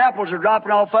all the apples are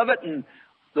dropping off of it and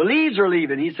the leaves are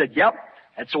leaving. He said, yep,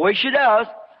 that's the way she does.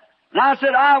 And I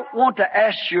said, I want to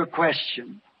ask you a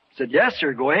question. He said, yes,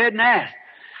 sir, go ahead and ask.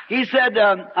 He said,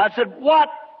 I said, what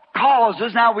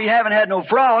causes, now we haven't had no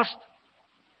frost.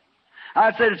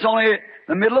 I said, it's only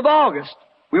the middle of August.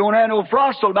 We won't have no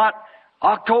frost till about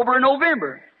October and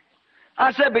November.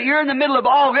 I said, but you're in the middle of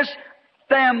August,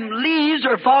 them leaves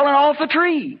are falling off the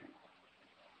tree.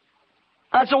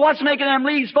 I said, what's making them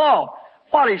leaves fall?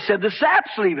 Well, he said, the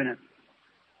sap's leaving it.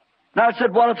 And I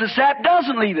said, well, if the sap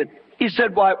doesn't leave it? He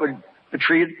said, why, the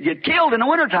tree would get killed in the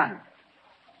wintertime.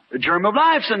 The germ of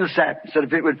life's in the sap. He said,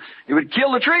 if it would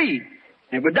kill the tree.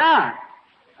 It would die.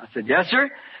 I said, yes, sir.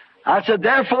 I said,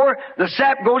 therefore, the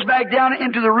sap goes back down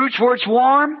into the roots where it's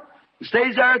warm,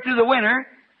 stays there through the winter,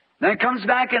 then comes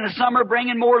back in the summer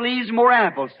bringing more leaves and more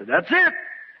apples. I said, that's it.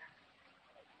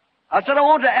 I said, I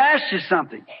want to ask you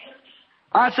something.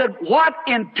 I said, what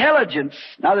intelligence,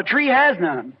 now the tree has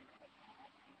none,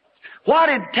 what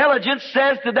intelligence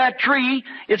says to that tree,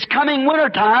 it's coming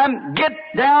wintertime, get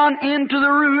down into the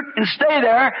root and stay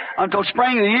there until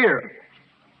spring of the year?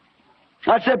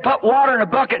 I said, put water in a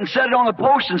bucket and set it on the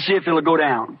post and see if it'll go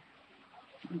down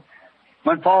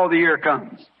when fall of the year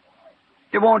comes.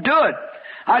 It won't do it.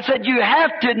 I said, you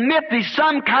have to admit there's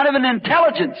some kind of an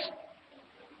intelligence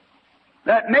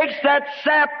that makes that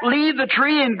sap leave the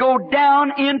tree and go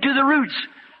down into the roots.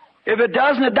 If it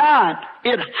doesn't, it dies.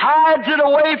 It hides it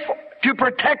away to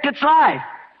protect its life.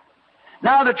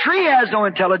 Now, the tree has no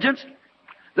intelligence.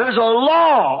 There's a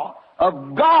law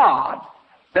of God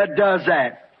that does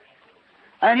that.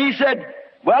 And he said,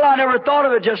 well, I never thought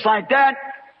of it just like that.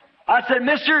 I said,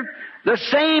 mister, the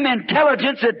same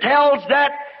intelligence that tells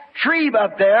that tree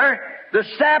up there, the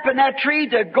sap in that tree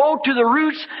to go to the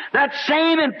roots, that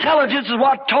same intelligence is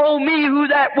what told me who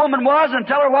that woman was and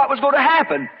tell her what was going to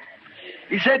happen.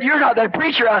 He said, you're not that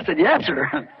preacher. I said, yes,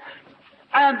 sir.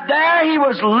 And there he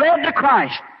was led to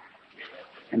Christ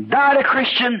and died a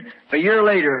Christian a year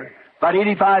later, about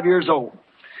 85 years old.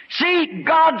 See,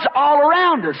 God's all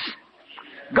around us.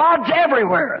 God's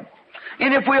everywhere.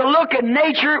 And if we'll look at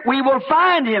nature, we will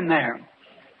find Him there.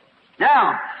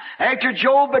 Now, after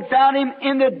Job had found Him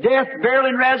in the death, burial,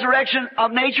 and resurrection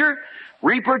of nature,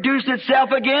 reproduced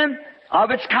itself again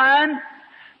of its kind,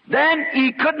 then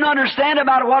he couldn't understand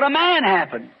about what a man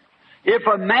happened. If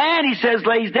a man, he says,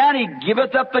 lays down, he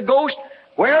giveth up the ghost,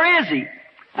 where is he?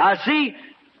 Now see,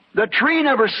 the tree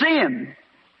never sinned.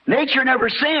 Nature never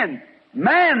sinned.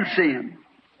 Man sinned.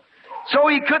 So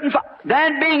he couldn't,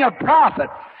 then being a prophet.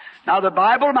 Now the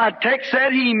Bible, my text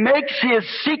said, he makes his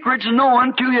secrets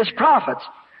known to his prophets.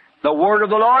 The word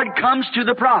of the Lord comes to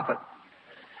the prophet.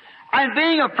 And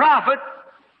being a prophet,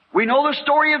 we know the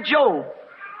story of Job.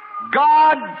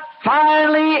 God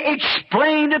finally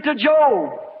explained it to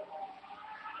Job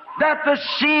that the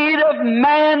seed of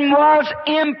man was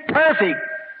imperfect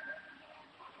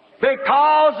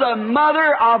because the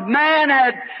mother of man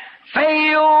had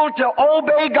failed to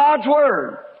obey God's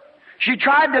Word. She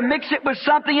tried to mix it with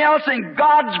something else, and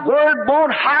God's Word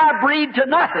won't hybrid to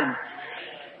nothing.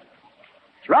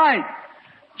 That's right.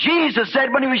 Jesus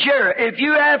said when He was here, if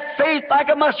you have faith like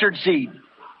a mustard seed,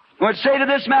 would say to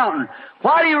this mountain,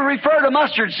 why do you refer to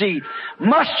mustard seed?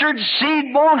 Mustard seed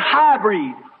won't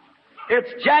hybrid.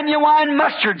 It's genuine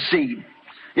mustard seed.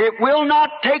 It will not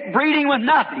take breeding with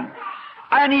nothing.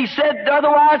 And He said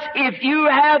otherwise, if you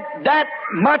have that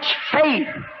much faith,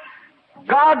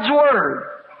 God's Word,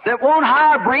 that won't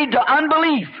hybrid to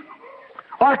unbelief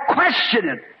or question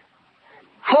it,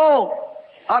 oh,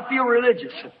 I feel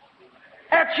religious.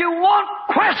 That you won't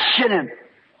question it.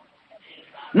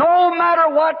 No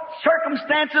matter what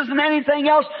circumstances and anything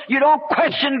else, you don't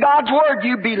question God's Word.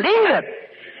 You believe it.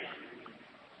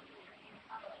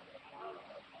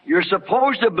 You're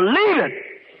supposed to believe it.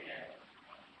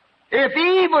 If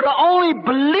Eve would have only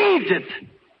believed it,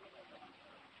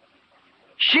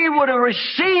 she would have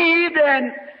received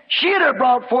and she'd have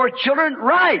brought forth children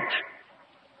right.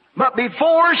 But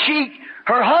before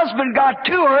her husband got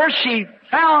to her, she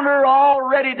found her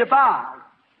already defiled,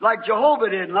 like Jehovah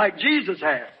did, and like Jesus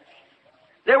had.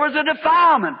 There was a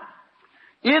defilement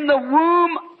in the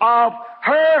womb of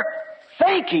her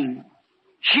thinking.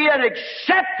 She had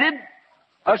accepted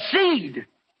a seed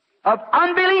of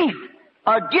unbelief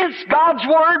against God's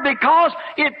Word because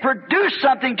it produced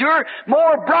something to her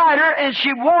more brighter and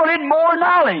she wanted more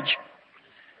knowledge.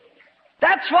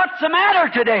 That's what's the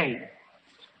matter today.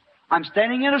 I'm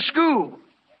standing in a school.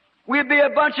 We'd be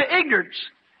a bunch of ignorants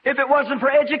if it wasn't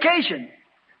for education.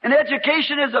 And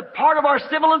education is a part of our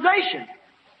civilization.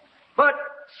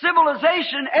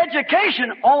 civilization,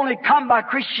 education only come by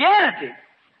Christianity.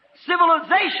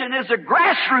 Civilization is the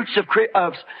grassroots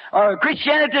of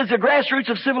Christianity is the grassroots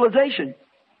of civilization.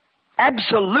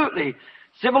 Absolutely.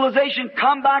 Civilization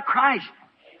come by Christ.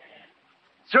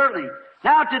 Certainly.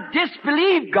 Now to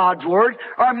disbelieve God's Word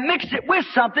or mix it with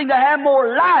something to have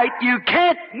more light, you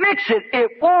can't mix it.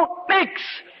 It won't mix.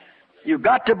 You've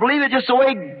got to believe it just the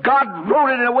way God wrote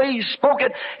it and the way He spoke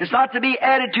it. It's not to be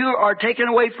added to or taken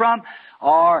away from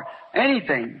or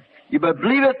anything. You but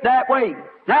believe it that way.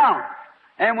 Now,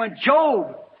 and when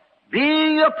Job,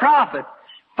 being a prophet,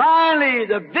 finally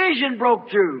the vision broke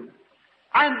through.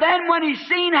 And then when he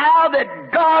seen how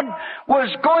that God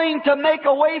was going to make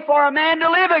a way for a man to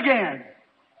live again,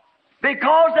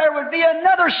 because there would be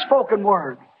another spoken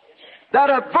word that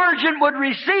a virgin would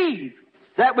receive.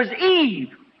 That was Eve.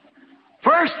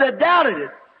 First they doubted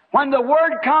it. When the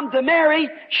word come to Mary,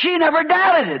 she never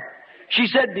doubted it. She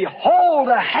said, "Behold,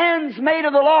 the handmaid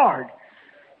of the Lord.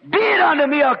 Be it unto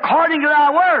me according to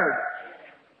thy word."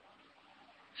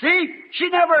 See, she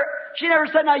never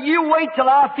said, "Now you wait till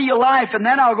I feel life and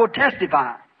then I'll go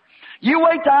testify." You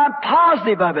wait till I'm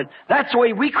positive of it. That's the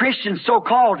way we Christians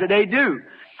so-called today do.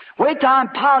 Wait till I'm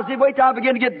positive. Wait till I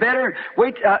begin to get better.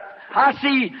 Wait, I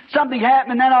see something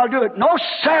happen and then I'll do it. No,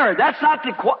 sir. That's not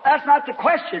the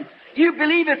question. You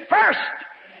believe it first.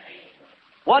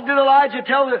 What did Elijah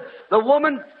tell the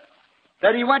woman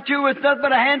that he went to with nothing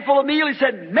but a handful of meal? He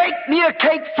said, "Make me a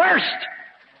cake first.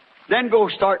 Then go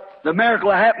start the miracle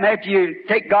will happen after you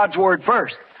take God's Word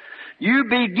first." You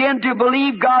begin to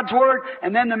believe God's Word,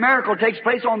 and then the miracle takes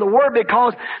place on the Word,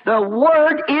 because the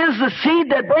Word is the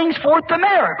seed that brings forth the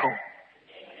miracle.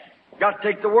 Got to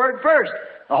take the Word first.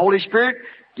 The Holy Spirit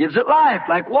gives it life,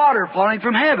 like water falling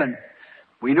from heaven.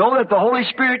 We know that the Holy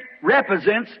Spirit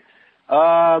represents,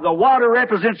 the water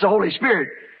represents the Holy Spirit.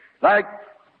 Like,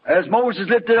 as Moses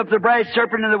lifted up the brass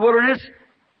serpent in the wilderness,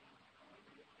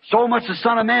 so must the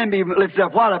Son of Man be lifted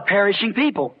up. What? A perishing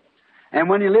people. And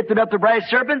when He lifted up the brass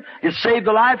serpent, it saved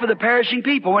the life of the perishing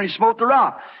people when He smote the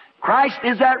rock. Christ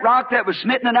is that rock that was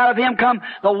smitten, and out of Him come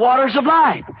the waters of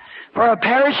life for a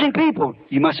perishing people.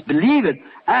 You must believe it,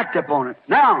 act upon it.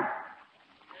 Now,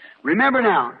 remember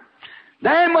now,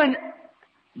 then when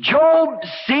Job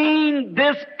seen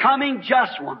this coming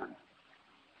just one,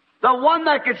 the one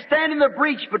that could stand in the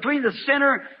breach between the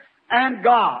sinner and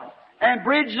God, and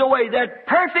bridge the way, that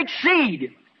perfect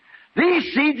seed.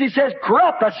 These seeds, he says,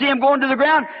 corrupt. I see him going to the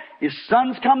ground. His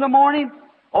sons come to morning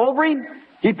over him.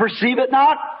 He perceive it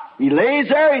not. He lays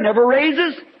there. He never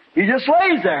raises. He just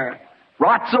lays there.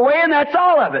 Rots away, and that's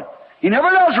all of it. He never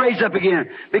does raise up again,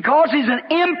 because he's an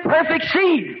imperfect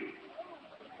seed.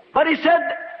 But he said,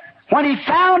 when he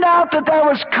found out that there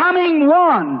was coming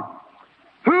one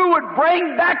who would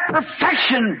bring back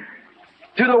perfection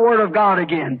to the Word of God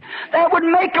again, that would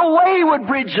make a way, would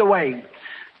bridge the way.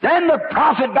 Then the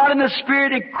prophet got in the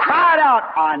Spirit and cried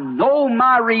out, "I know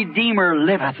my Redeemer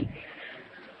liveth.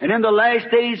 And in the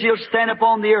last days He'll stand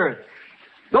upon the earth.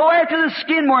 Though after the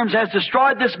skin worms has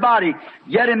destroyed this body,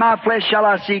 yet in my flesh shall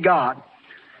I see God."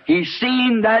 He's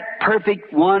seen that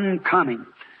perfect one coming.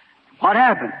 What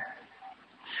happened?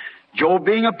 Job,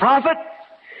 being a prophet,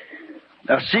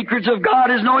 the secrets of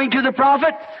God is knowing to the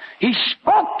prophet, he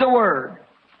spoke the Word.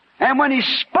 And when he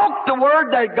spoke the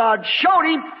Word that God showed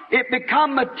him, it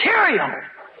became material.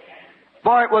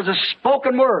 For it was a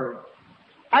spoken Word.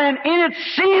 And in its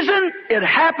season, it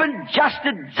happened just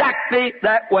exactly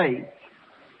that way.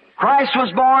 Christ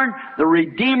was born, the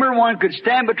Redeemer, one could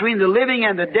stand between the living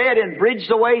and the dead and bridge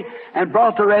the way and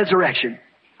brought the resurrection.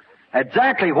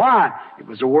 Exactly why? It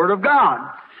was the Word of God.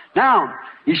 Now,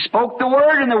 he spoke the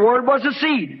Word, and the Word was a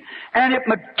seed. And it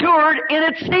matured in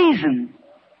its season.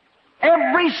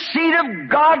 Every seed of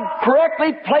God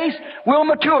correctly placed will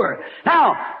mature.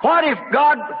 Now, what if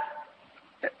God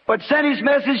would send His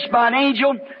message by an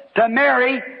angel to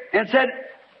Mary and said,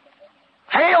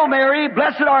 "Hail Mary,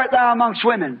 blessed art thou amongst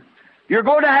women. You're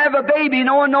going to have a baby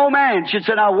knowing no man." She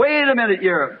said, "Now wait a minute,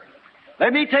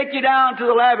 let me take you down to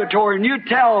the laboratory and you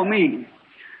tell me.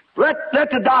 Let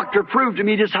the doctor prove to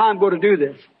me just how I'm going to do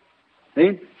this.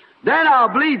 See? Then I'll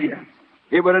believe you."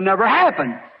 It would have never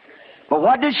happened. But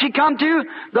what did she come to?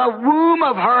 The womb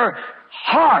of her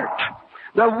heart.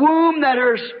 The womb that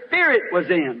her spirit was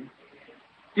in.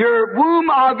 Your womb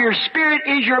of your spirit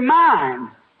is your mind.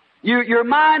 Your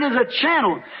mind is a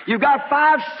channel. You've got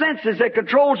 5 senses that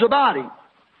controls the body.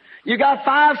 You've got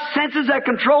 5 senses that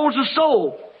controls the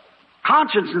soul.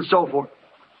 Conscience and so forth.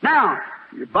 Now,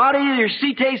 your body, your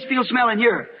see, taste, feel, smell, and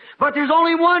hear. But there's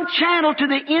only one channel to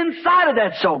the inside of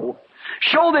that soul.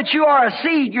 Show that you are a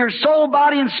seed, your soul,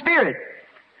 body, and spirit.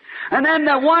 And then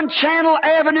the one channel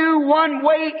avenue, one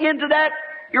way into that,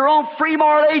 your own free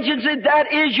moral agency,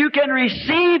 that is you can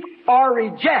receive or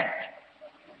reject.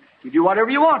 You do whatever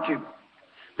you want to.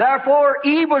 Therefore,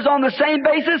 Eve was on the same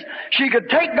basis. She could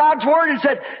take God's word and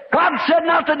said, God said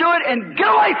not to do it, and get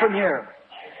away from here.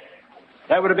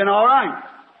 That would have been all right.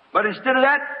 But instead of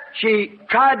that, she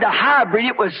tried to hybrid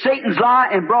it with Satan's lie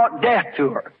and brought death to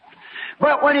her.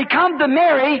 But when he come to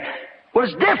Mary,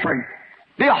 was different.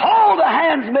 Behold, the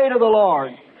handmaid of the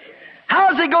Lord.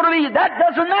 How's it going to be? That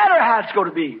doesn't matter how it's going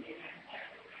to be.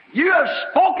 You have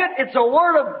spoken. It's a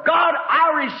word of God.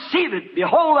 I receive it.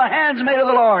 Behold, the handmaid of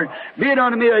the Lord. Be it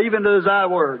unto me even to thy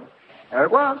word. There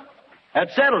it was.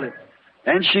 That settled it.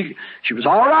 And she was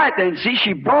all right then. See,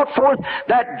 she brought forth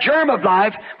that germ of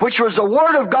life, which was the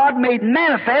word of God made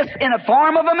manifest in the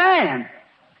form of a man.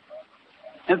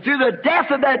 And through the death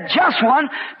of that just one,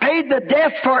 paid the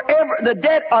debt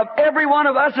of every one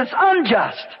of us that's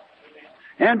unjust.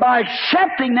 And by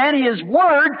accepting then His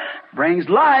Word brings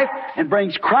life and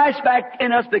brings Christ back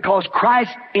in us because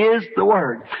Christ is the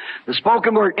Word. The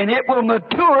spoken Word. And it will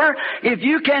mature if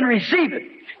you can receive it.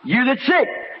 You that's sick,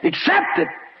 accept it.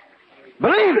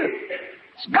 Believe it.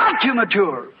 It's got to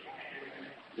mature.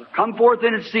 It'll come forth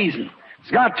in its season.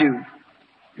 It's got to.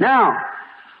 Now,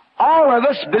 all of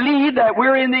us believe that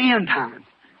we're in the end time.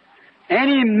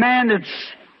 Any man that's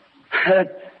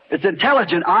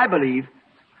intelligent, I believe,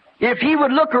 if he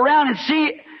would look around and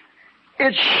see,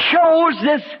 it shows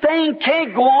this thing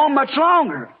can't go on much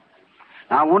longer.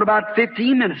 Now, I want about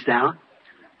 15 minutes now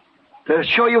to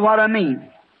show you what I mean.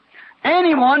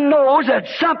 Anyone knows that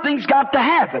something's got to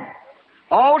happen.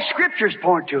 All Scriptures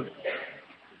point to it.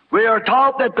 We are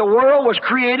taught that the world was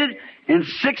created in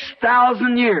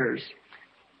 6,000 years.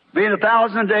 Being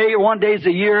 1,000 a day, 1 day is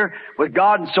a year with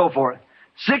God and so forth.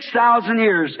 6,000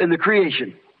 years in the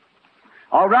creation.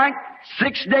 All right?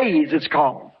 6 days it's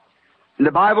called. And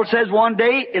the Bible says 1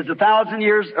 day is 1,000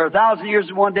 years, or 1,000 years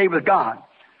is 1 day with God.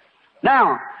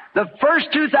 Now, the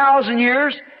first 2,000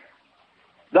 years,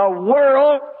 the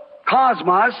world,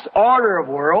 cosmos, order of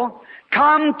world,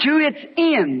 come to its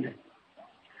end.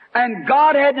 And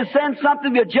God had to send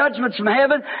something to judgments from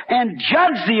heaven and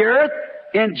judge the earth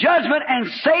in judgment and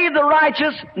save the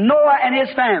righteous, Noah and his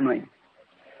family.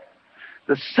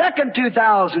 The second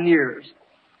 2,000 years,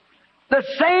 the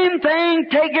same thing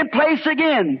taking place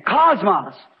again.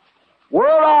 Cosmos,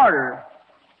 world order.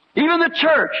 Even the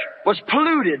church was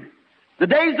polluted. The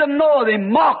days of Noah, they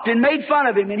mocked and made fun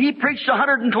of him, and he preached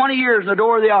 120 years in the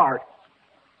door of the ark.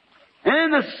 And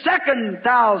in the second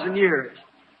 1,000 years,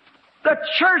 the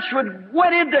church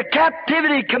went into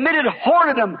captivity, committed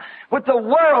whoredom with the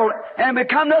world, and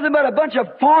become nothing but a bunch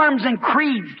of forms and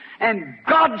creeds. And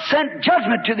God sent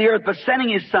judgment to the earth by sending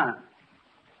His Son.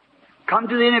 Come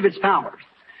to the end of its powers.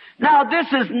 Now this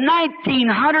is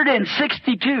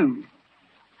 1962.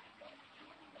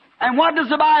 And what does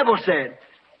the Bible say?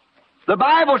 The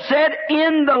Bible said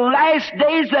in the last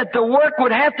days that the work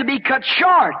would have to be cut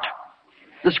short.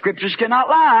 The Scriptures cannot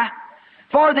lie.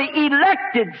 For the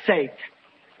elected sake.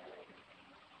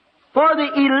 For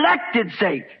the elected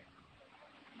sake.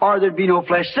 Or there'd be no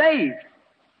flesh saved.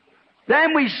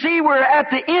 Then we see we're at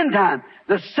the end time.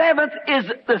 The seventh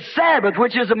is the Sabbath,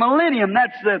 which is a millennium.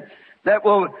 That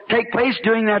will take place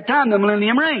during that time, the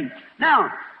millennium reign.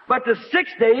 Now, but the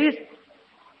 6 days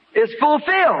is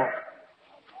fulfilled.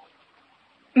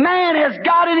 Man has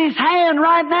got in his hand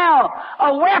right now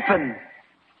a weapon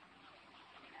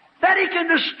that he can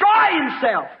destroy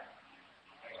himself.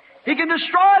 He can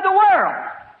destroy the world.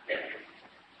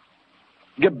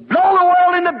 He can blow the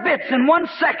world into bits in 1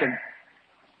 second.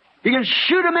 He can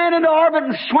shoot a man into orbit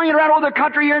and swing it around over the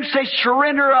country here and say,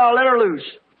 surrender, I'll let her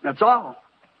loose. That's all.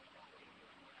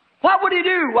 What would he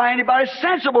do? Why, anybody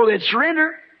sensible would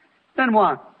surrender. Then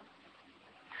what?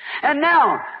 And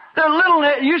now,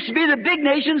 it used to be the big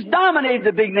nations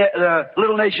dominated the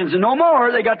little nations, and no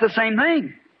more. They got the same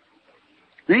thing.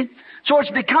 See? So it's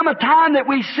become a time that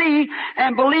we see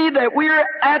and believe that we're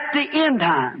at the end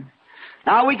time.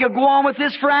 Now we could go on with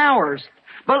this for hours,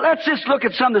 but let's just look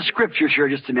at some of the Scriptures here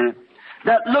just a minute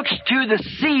that looks to the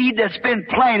seed that's been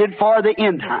planted for the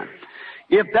end time.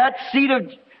 If that seed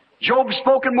of Job's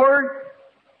spoken word,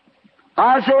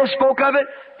 Isaiah spoke of it,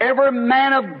 every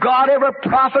man of God, every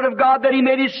prophet of God that He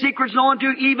made His secrets known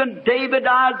to, even David,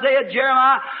 Isaiah,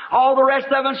 Jeremiah, all the rest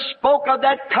of them spoke of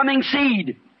that coming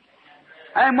seed.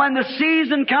 And when the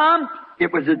season come,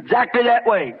 it was exactly that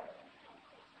way.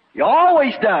 It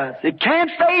always does. It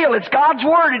can't fail. It's God's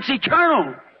Word. It's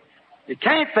eternal. It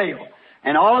can't fail.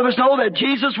 And all of us know that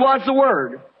Jesus was the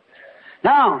Word.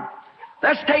 Now,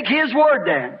 let's take His Word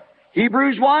then.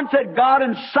 Hebrews 1 said, God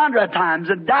in sundry times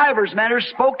and divers manners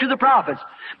spoke to the prophets,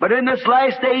 but in this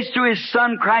last days through His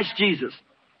Son Christ Jesus.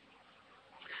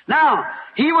 Now,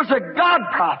 He was a God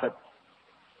prophet.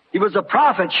 He was a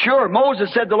prophet, sure.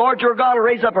 Moses said, the Lord your God will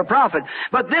raise up a prophet.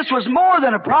 But this was more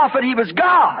than a prophet. He was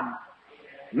God,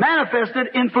 manifested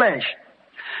in flesh.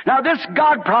 Now this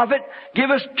God prophet give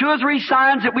us 2 or 3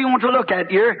 signs that we want to look at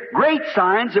here, great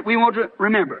signs that we want to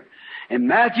remember. In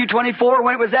Matthew 24,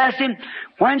 when it was asked Him,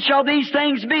 when shall these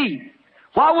things be?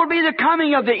 What will be the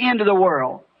coming of the end of the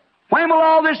world? When will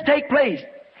all this take place?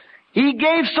 He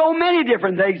gave so many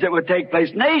different things that would take place.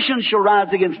 Nation shall rise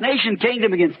against nation,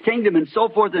 kingdom against kingdom, and so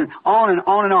forth, and on and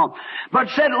on and on. But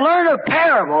said, learn a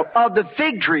parable of the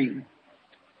fig tree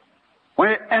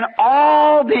and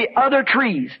all the other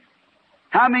trees.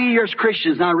 How many of you as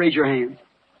Christians now raise your hands?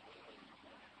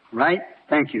 Right?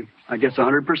 Thank you. I guess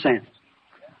 100%.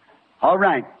 All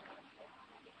right.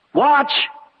 Watch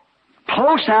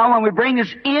close now when we bring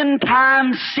this end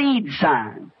time seed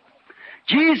sign.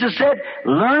 Jesus said,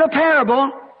 learn a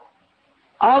parable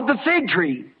of the fig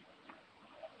tree.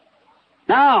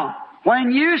 Now,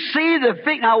 when you see the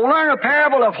fig, now learn a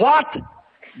parable of what?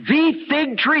 The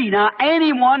fig tree. Now,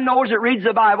 anyone knows that reads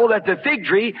the Bible that the fig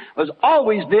tree has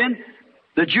always been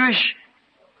the Jewish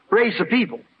race of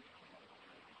people.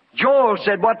 Joel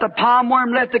said, what the palm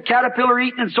worm left the caterpillar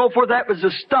eat and so forth, that was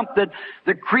the stump that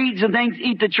the creeds and things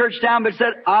eat the church down, but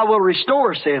said, I will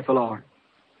restore, saith the Lord.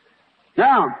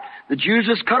 Now, the Jews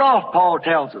was cut off, Paul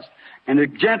tells us, and the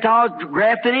Gentiles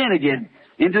grafted in again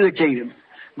into the kingdom.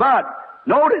 But,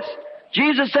 notice,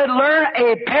 Jesus said, learn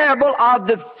a parable of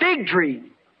the fig tree.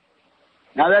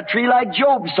 Now that tree like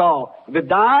Job saw, if it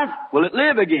dies, will it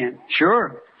live again?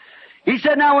 Sure. He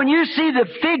said, now when you see the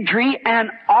fig tree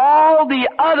and all the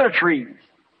other trees,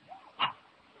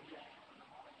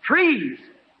 trees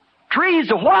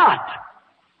of what?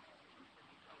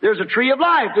 There's a tree of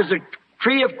life, there's a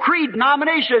tree of creed,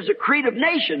 denomination, there's a creed of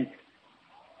nation.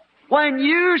 When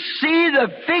you see the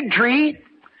fig tree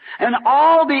and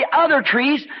all the other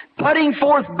trees putting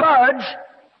forth buds,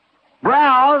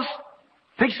 browse,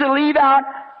 fix to leave out,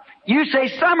 you say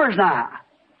summer's nigh.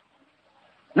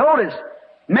 Notice,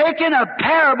 making a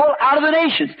parable out of the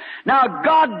nations. Now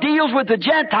God deals with the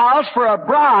Gentiles for a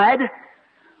bride,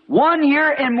 1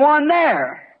 year and 1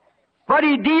 there. But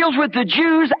He deals with the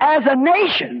Jews as a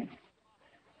nation.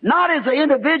 Not as an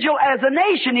individual, as a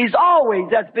nation.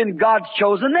 That's been God's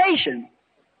chosen nation.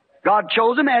 God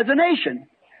chose them as a nation.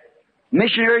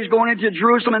 Missionaries going into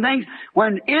Jerusalem and things.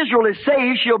 When Israel is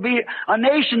saved, she'll be a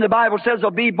nation, the Bible says,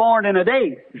 will be born in a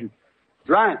day. That's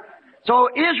right. So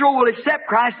Israel will accept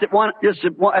Christ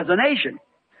as a nation,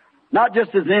 not just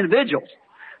as individuals.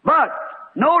 But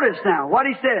notice now what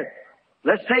He said.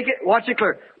 Let's take it, watch it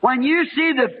clear. When you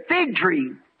see the fig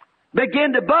tree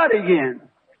begin to bud again,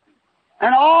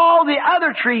 and all the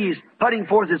other trees putting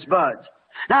forth its buds.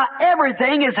 Now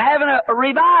everything is having a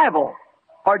revival,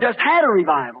 or just had a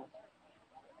revival.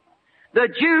 The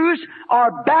Jews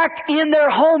are back in their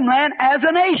homeland as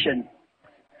a nation,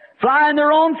 flying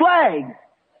their own flag,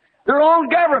 their own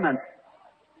government,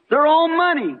 their own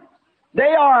money.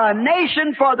 They are a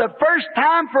nation for the first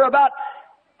time for about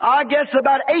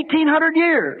 1,800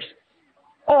 years.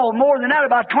 Oh, more than that,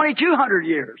 about 2,200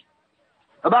 years.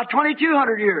 About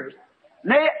 2,200 years.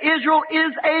 Israel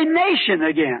is a nation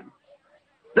again.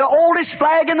 The oldest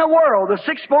flag in the world, the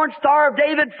six-point star of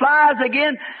David, flies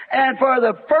again, and for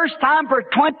the first time for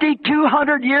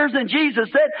 2,200 years, and Jesus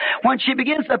said, when she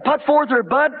begins to put forth her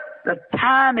bud, the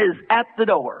time is at the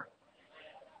door.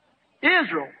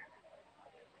 Israel,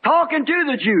 talking to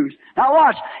the Jews. Now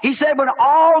watch, He said when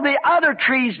all the other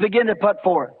trees begin to put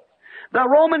forth. The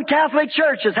Roman Catholic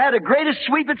Church has had the greatest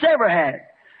sweep it's ever had.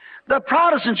 The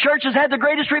Protestant Church has had the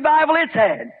greatest revival it's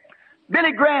had.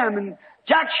 Billy Graham and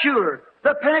Jack Shuler.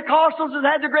 The Pentecostals has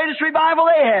had the greatest revival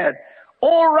they had.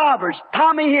 Oral Roberts,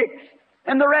 Tommy Hicks,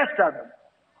 and the rest of them.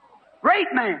 Great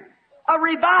man. A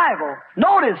revival.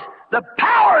 Notice, the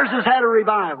powers has had a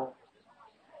revival.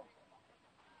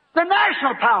 The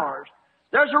national powers.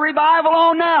 There's a revival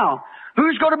on now.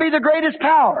 Who's going to be the greatest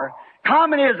power?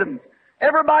 Communism.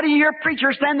 Everybody hear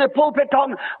preachers stand in the pulpit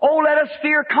talking, oh, let us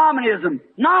fear communism.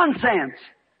 Nonsense.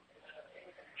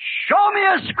 Show me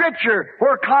a scripture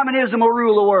where communism will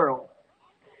rule the world.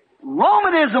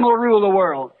 Romanism will rule the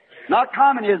world, not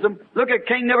communism. Look at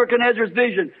King Nebuchadnezzar's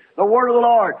vision, the word of the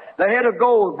Lord, the head of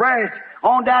gold, brass,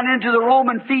 on down into the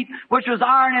Roman feet, which was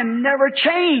iron and never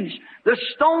changed. The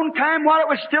stone came while it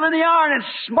was still in the iron and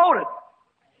smote it.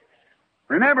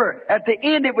 Remember, at the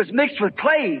end it was mixed with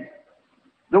clay.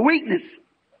 The weakness.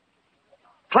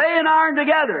 Clay and iron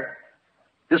together.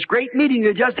 This great meeting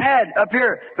you just had up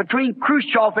here between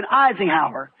Khrushchev and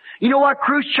Eisenhower. You know what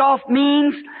Khrushchev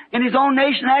means in his own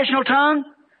national tongue?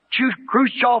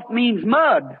 Khrushchev means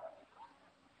mud.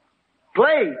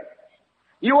 Clay.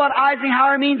 You know what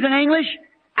Eisenhower means in English?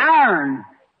 Iron.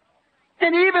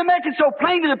 And he even make it so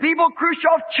plain to the people,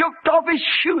 Khrushchev choked off his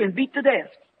shoe and beat to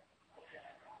death.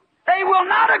 They will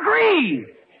not agree.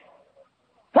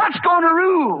 What's going to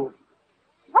rule?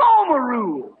 Rome will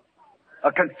rule.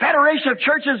 A confederation of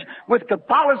churches with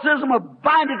Catholicism will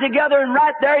bind it together, and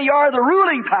right there you are, the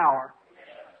ruling power.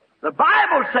 The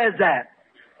Bible says that.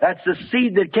 That's the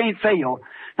seed that can't fail.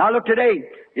 Now look today.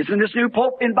 Isn't this new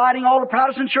Pope inviting all the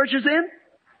Protestant churches in?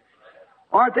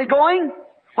 Aren't they going?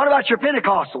 What about your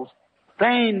Pentecostals?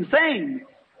 Same thing.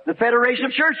 The Federation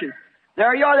of Churches.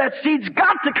 There you are. That seed's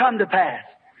got to come to pass.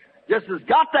 Just has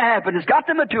got to happen. It's got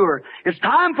to mature. It's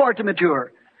time for it to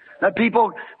mature. That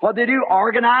people, what they do,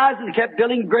 organize and kept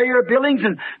building greater buildings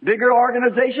and bigger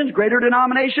organizations, greater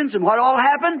denominations, and what all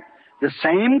happened? The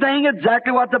same thing,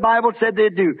 exactly what the Bible said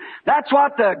they'd do. That's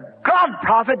what the God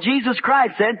prophet Jesus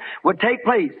Christ said would take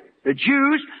place. The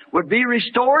Jews would be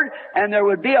restored, and there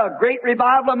would be a great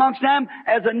revival amongst them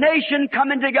as a nation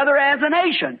coming together as a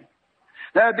nation.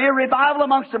 There would be a revival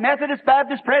amongst the Methodist,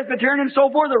 Baptist, Presbyterian, and so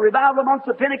forth, a revival amongst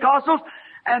the Pentecostals,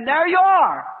 and there you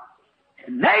are.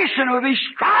 Nation would be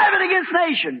striving against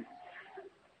nation.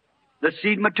 The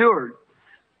seed matured.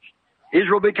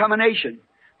 Israel become a nation.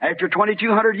 After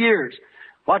 2,200 years,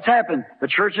 what's happened? The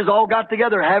churches all got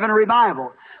together having a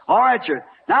revival. All right, sir.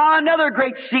 Now another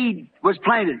great seed was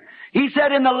planted. He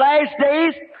said in the last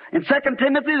days, in 2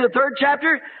 Timothy, the 3rd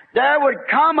chapter, there would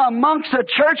come amongst the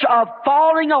church a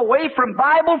falling away from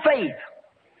Bible faith.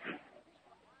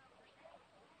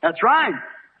 That's right.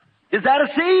 Is that a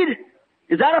seed?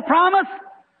 Is that a promise?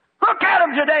 Look at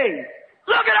them today.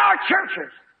 Look at our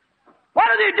churches. What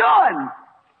are they doing?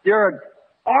 They're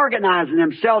organizing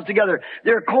themselves together.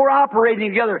 They're cooperating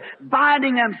together,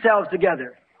 binding themselves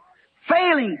together.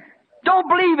 Failing. Don't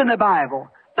believe in the Bible.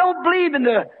 Don't believe in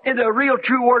the real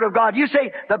true Word of God. You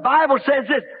say, the Bible says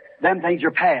this. Them things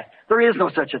are past. There is no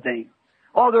such a thing.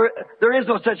 Oh, there is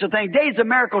no such a thing. Days of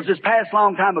miracles is past a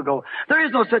long time ago. There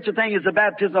is no such a thing as the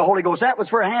baptism of the Holy Ghost. That was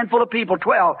for a handful of people,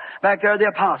 12, back there, the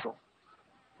apostles.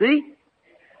 See?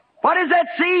 What is that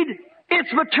seed? It's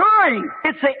maturing.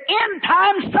 It's the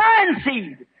end-time sign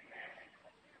seed.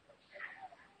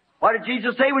 What did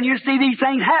Jesus say when you see these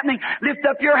things happening? Lift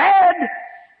up your head.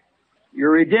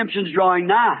 Your redemption's drawing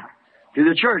nigh to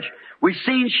the church. We've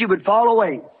seen she would fall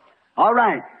away. All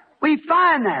right. We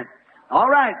find that. All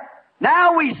right.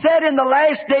 Now we said in the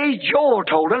last days, Joel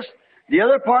told us, the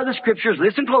other part of the Scriptures,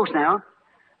 listen close now,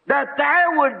 that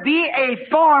there would be a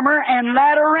former and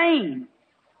latter rain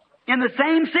in the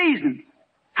same season.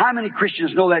 How many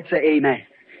Christians know that? Say amen.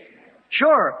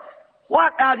 Sure.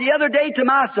 What? Now the other day, to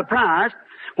my surprise,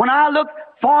 when I looked,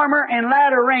 former and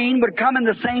latter rain would come in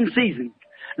the same season.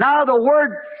 Now the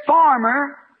word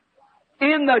farmer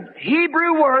in the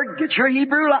Hebrew word, get your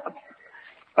Hebrew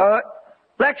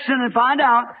lexicon and find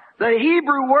out, the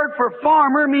Hebrew word for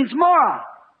farmer means morah.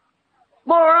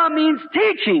 Morah means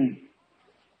teaching.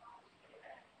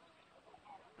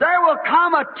 There will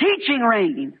come a teaching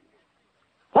rain.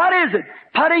 What is it?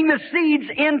 Putting the seeds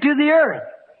into the earth.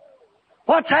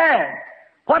 What's that?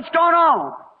 What's going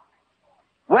on?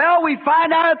 Well, we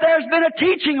find out that there's been a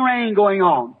teaching rain going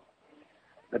on.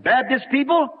 The Baptist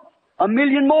people, 1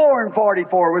 million more in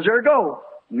 44 was their goal.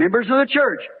 Members of the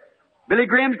church. Billy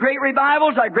Graham's great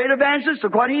revivals, like great evangelists,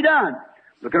 look what he done.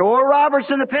 Look at Oral Roberts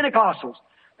and the Pentecostals.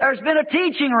 There's been a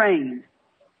teaching reign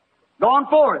gone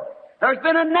forth. There's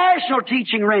been a national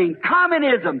teaching reign.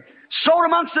 Communism sowed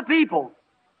amongst the people.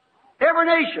 Every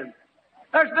nation.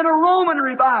 There's been a Roman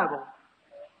revival.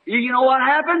 You know what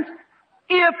happens?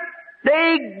 If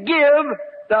they give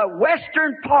the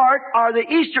western part or the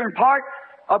eastern part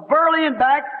of Berlin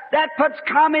back, that puts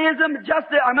communism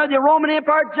the Roman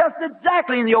Empire just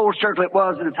exactly in the old circle it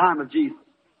was in the time of Jesus.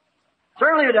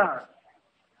 Certainly it does.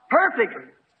 Perfectly.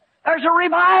 There's a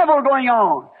revival going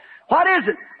on. What is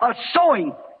it? A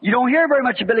sowing. You don't hear very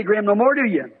much of Billy Graham no more, do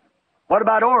you? What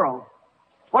about Oral?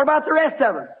 What about the rest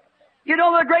of them? You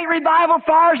know the great revival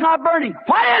fire's not burning.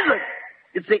 What is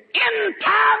it? It's the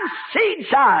end-time seed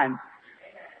sign.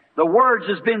 The words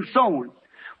has been sown.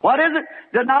 What is it?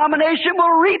 Denomination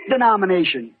will reap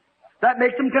denomination. That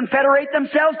makes them confederate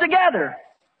themselves together.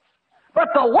 But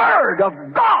the Word of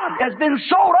God has been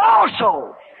sowed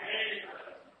also.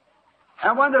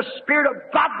 And when the Spirit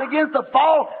of God begins to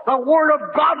fall, the Word of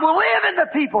God will live in the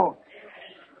people.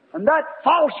 And that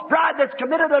false bride that's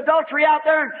committed adultery out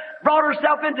there and brought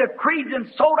herself into creeds and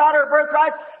sold out her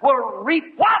birthright will reap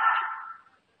what?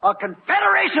 A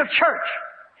confederation of church.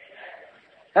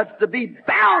 That's to be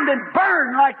bound and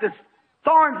burned like the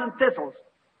thorns and thistles.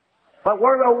 But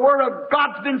where the Word of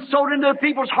God's been sowed into the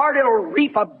people's heart, it'll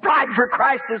reap a bride for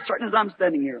Christ as certain as I'm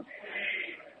standing here.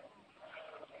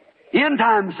 End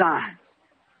time sign.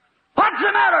 What's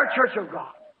the matter, Church of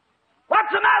God?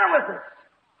 What's the matter with us?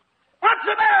 What's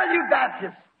the matter with you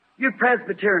Baptists, you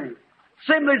Presbyterians,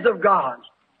 Assemblies of God,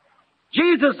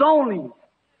 Jesus only,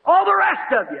 all the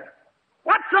rest of you?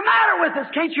 What's the matter with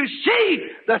us? Can't you see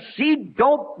the seed?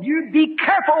 Don't you be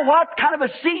careful what kind of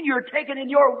a seed you're taking in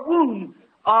your womb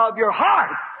of your heart.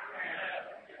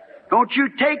 Don't you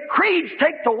take creeds,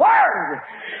 take the Word.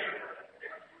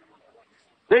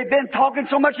 They've been talking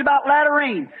so much about latter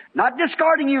rain. Not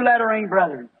discarding you, latter rain,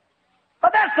 brethren.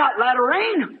 But that's not latter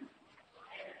rain.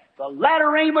 The latter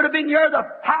rain would have been here. The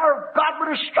power of God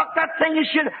would have struck that thing and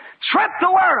should have swept the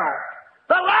world.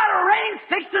 The latter rain's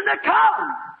fixing to come.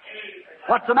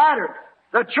 What's the matter?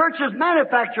 The church is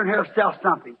manufacturing herself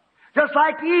something. Just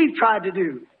like Eve tried to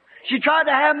do. She tried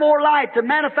to have more light, to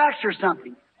manufacture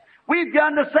something. We've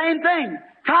done the same thing.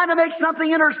 Trying to make something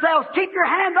in ourselves. Keep your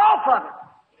hand off of it.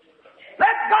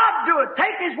 Let God do it.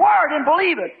 Take His Word and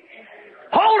believe it.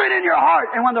 Hold it in your heart.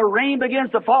 And when the rain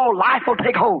begins to fall, life will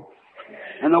take hold.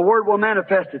 And the Word will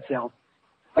manifest itself.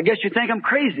 I guess you think I'm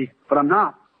crazy, but I'm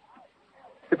not.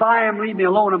 If I am, leave me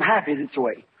alone. I'm happy this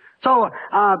way. So,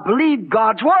 believe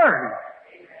God's Word.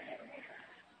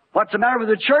 What's the matter with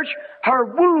the church? Her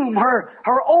womb,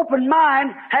 her open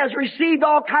mind has received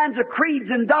all kinds of creeds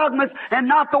and dogmas and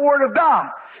not the Word of God.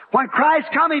 When Christ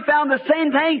come, He found the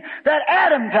same thing that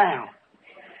Adam found.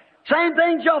 Same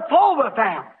thing Jehovah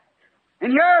found.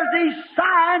 And here's these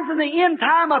signs in the end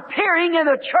time appearing, and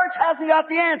the church hasn't got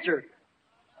the answer.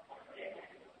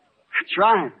 That's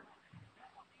right.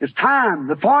 It's time.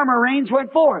 The former rains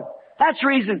went forth. That's the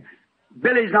reason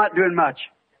Billy's not doing much.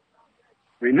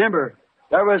 Remember,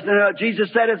 there was Jesus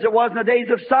said, as it was in the days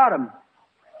of Sodom,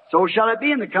 so shall it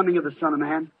be in the coming of the Son of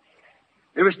Man.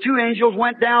 There was 2 angels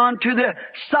went down to the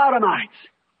Sodomites.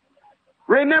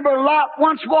 Remember, Lot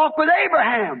once walked with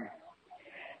Abraham.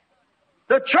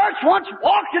 The church once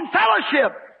walked in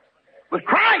fellowship with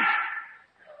Christ,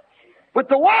 with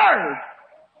the Word,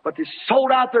 but they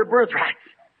sold out their birthrights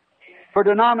for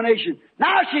denomination.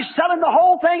 Now she's selling the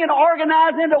whole thing and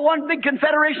organized into one big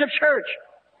confederation of church.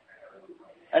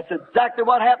 That's exactly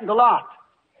what happened to Lot.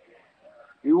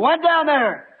 He went down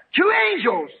there. 2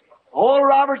 angels, Oral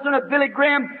Robertson and Billy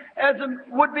Graham, as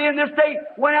would be in this day,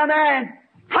 went down there and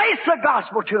placed the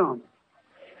gospel to them.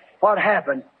 What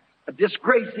happened? A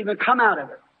disgrace even come out of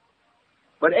it.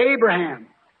 But Abraham,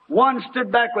 one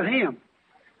stood back with him.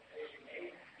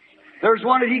 There's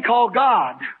one that he called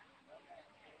God.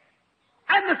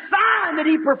 And the sign that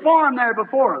he performed there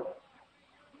before him.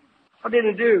 What did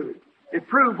it do? It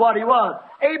proved what he was.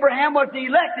 Abraham was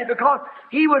elected because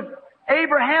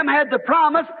Abraham had the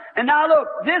promise, and now look,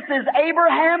 this is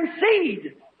Abraham's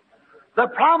seed. The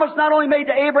promise not only made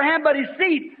to Abraham, but his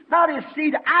seed, not his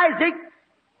seed Isaac.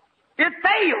 It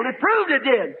failed. It proved it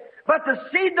did. But the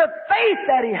seed, the faith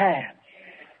that he had.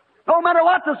 No matter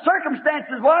what the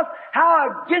circumstances was,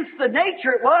 how against the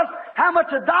nature it was, how much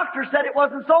the doctor said it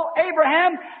wasn't so,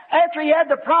 Abraham, after he had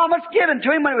the promise given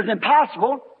to him when it was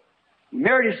impossible, he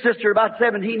married his sister about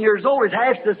 17 years old, his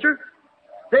half-sister.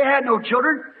 They had no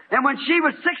children. And when she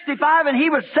was 65 and he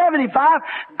was 75,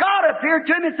 God appeared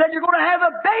to him and said, you're going to have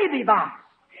a baby box.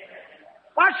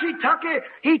 Why,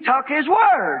 he took His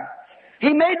Word.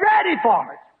 He made ready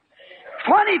for it.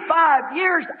 25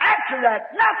 years after that,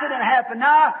 nothing had happened.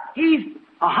 Now, he's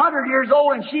 100 years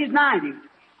old and she's 90.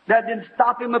 That didn't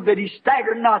stop him a bit. He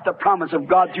staggered not the promise of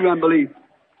God through unbelief.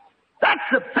 That's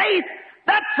the faith.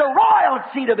 That's the royal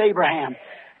seed of Abraham.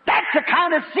 That's the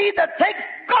kind of seed that takes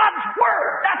God's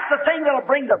Word. That's the thing that'll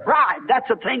bring the bride. That's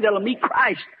the thing that'll meet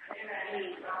Christ.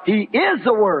 He is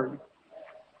the Word.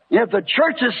 If the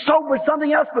church is soaked with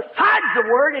something else besides the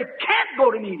Word, it can't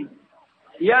go to meet Him.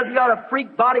 He hasn't got a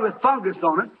freak body with fungus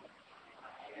on it.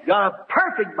 He's got a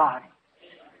perfect body.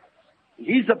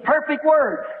 He's the perfect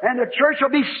Word. And the church will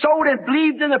be sowed and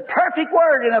believed in the perfect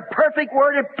Word. And the perfect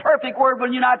Word and perfect Word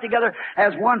will unite together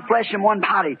as one flesh and one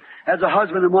body, as a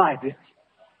husband and wife is.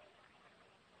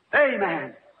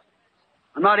 Amen.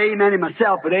 I'm not amening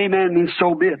myself, but amen means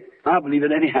so be it. I believe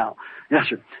it anyhow. Yes,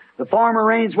 sir. The former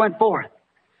rains went forth.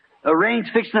 The rain's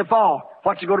fixing to fall.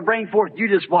 What's it going to bring forth? You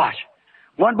just watch.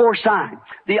 One more sign.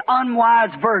 The unwise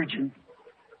virgin.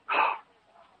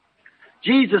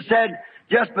 Jesus said,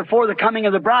 just before the coming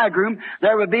of the bridegroom,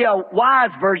 there would be a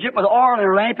wise virgin with oil in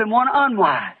her lamp and one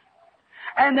unwise.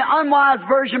 And the unwise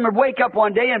virgin would wake up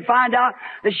one day and find out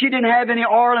that she didn't have any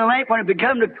oil in the lamp when it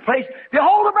became the place,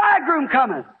 behold, the bridegroom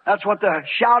cometh. That's what the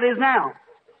shout is now.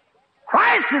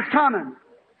 Christ is coming.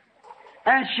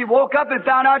 And she woke up and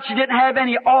found out she didn't have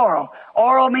any oil.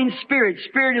 Oil means spirit.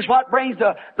 Spirit is what brings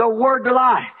the Word to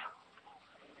life.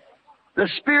 The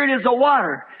Spirit is the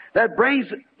water that brings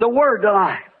the Word to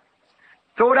life.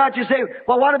 Throw it out, you say,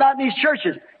 well, what about these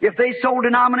churches? If they sow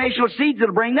denominational seeds,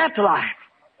 it'll bring that to life.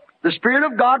 The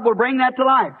Spirit of God will bring that to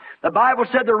life. The Bible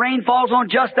said the rain falls on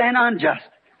just and unjust.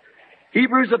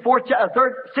 Hebrews, the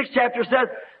 6th chapter says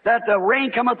that the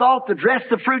rain cometh off to dress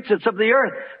the fruits that's of the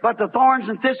earth, but the thorns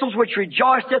and thistles which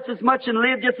rejoice just as much and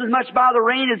live just as much by the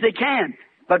rain as they can.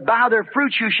 But by their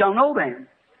fruits you shall know them.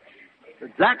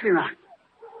 Exactly right.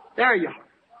 There you are.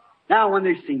 Now when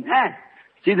they've seen that,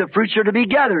 see, the fruits are to be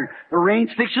gathered. The rain's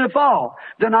fixing to fall.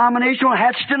 Denomination will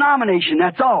hatch denomination,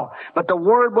 that's all. But the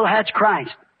Word will hatch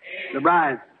Christ. The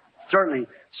bride, certainly.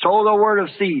 Sow the word of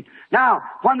seed. Now,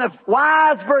 when the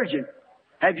wise virgin,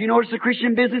 have you noticed the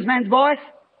Christian businessman's voice?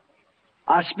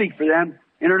 I speak for them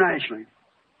internationally.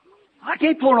 I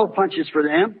can't pull no punches for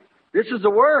them. This is the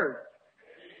Word.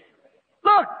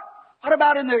 Look, what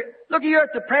about look here at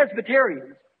the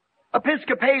Presbyterians,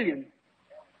 Episcopalians.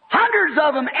 Hundreds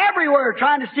of them everywhere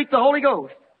trying to seek the Holy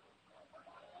Ghost.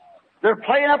 They're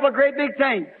playing up a great big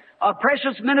thing. A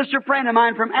precious minister friend of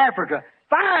mine from Africa,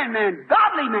 fine man,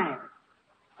 godly man.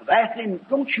 I've asked him,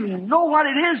 don't you know what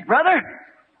it is, brother?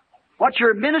 What's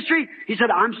your ministry? He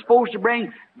said, I'm supposed to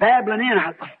bring Babylon in.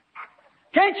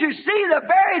 Can't you see the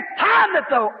very time that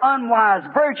the unwise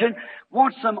virgin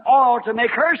wants some oil to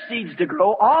make her seeds to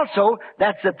grow? Also,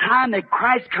 that's the time that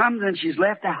Christ comes and she's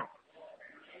left out.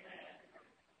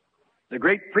 The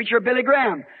great preacher Billy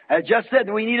Graham has just said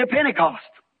that we need a Pentecost.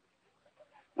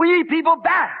 We need people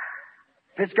back.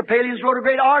 Episcopalians wrote a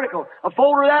great article, a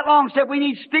folder that long, said we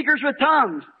need speakers with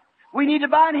tongues. We need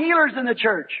divine healers in the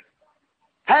church.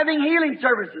 Having healing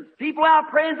services. People out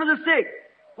praying for the sick.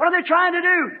 What are they trying to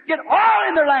do? Get oil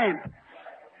in their lamp.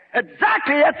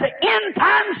 Exactly, that's the end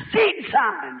time seed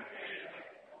sign.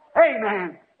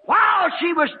 Amen. While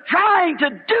she was trying to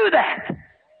do that,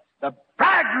 the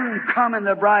bridegroom come and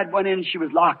the bride went in and she was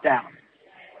locked out.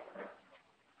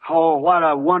 Oh, what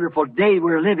a wonderful day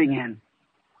we're living in.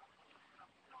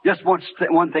 Just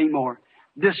one thing more.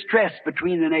 Distress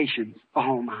between the nations.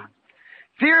 Oh, my.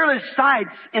 Fearless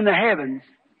sights in the heavens.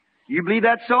 You believe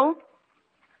that's so?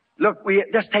 Look, we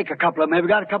just take a couple of them. We've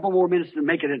got a couple more minutes to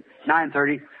make it at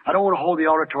 9:30. I don't want to hold the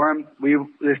auditorium.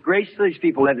 The grace of these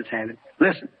people, let us have it.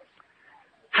 Listen.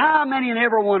 How many and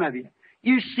every one of you,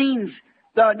 you've seen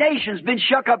the nation's been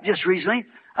shook up just recently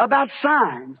about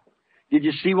signs. Did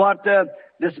you see what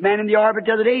this man in the orbit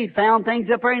the other day, he found things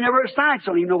up there, he never signs,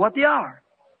 don't even know what they are.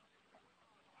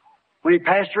 When he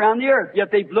passed around the earth, yet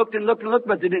they've looked and looked and looked,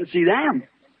 but they didn't see them.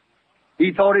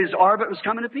 He thought his orbit was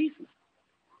coming to pieces.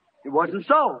 It wasn't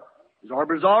so. His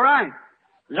orbit was all right.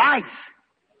 Lights.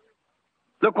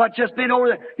 Look what's just been over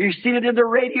there. You've seen it in the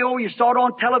radio. You saw it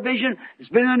on television. It's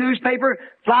been in the newspaper.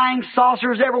 Flying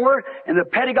saucers everywhere. And the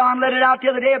Pentagon let it out the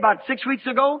other day about 6 weeks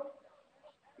ago.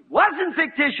 It wasn't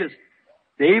fictitious.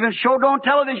 They even showed on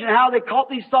television how they caught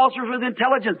these saucers with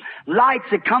intelligence. Lights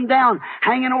that come down,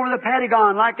 hanging over the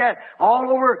Pentagon like that, all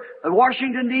over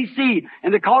Washington, D.C.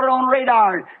 And they caught it on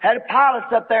radar and had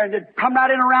pilots up there and they'd come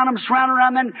right in around them, surround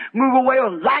around them, and move away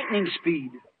with lightning speed.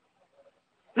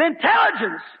 The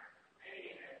intelligence.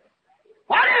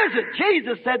 What is it?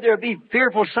 Jesus said there would be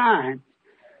fearful signs,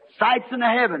 sights in the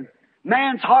heaven,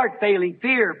 man's heart failing,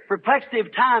 fear, perplexity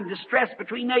of time, distress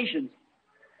between nations.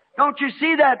 Don't you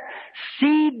see that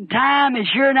seed time is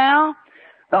here now?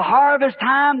 The harvest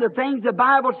time, the things the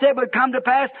Bible said would come to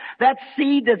pass, that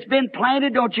seed that's been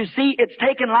planted, don't you see it's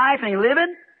taking life and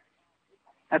living?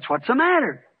 That's what's the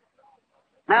matter.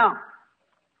 Now,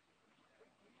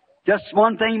 just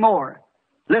one thing more.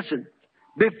 Listen.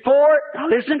 Now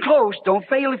listen close, don't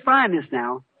fail to find this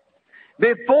now.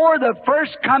 Before the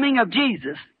first coming of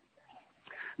Jesus,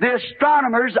 the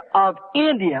astronomers of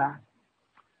India,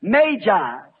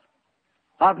 Magi,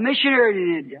 of missionaries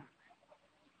in India,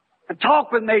 and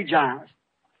talked with Magi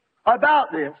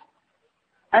about this.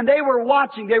 And they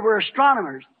were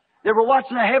astronomers. They were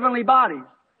watching the heavenly bodies.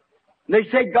 And they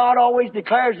said God always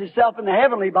declares Himself in the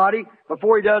heavenly body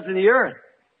before He does in the earth,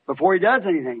 before He does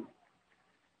anything.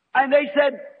 And they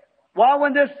said, well,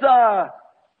 when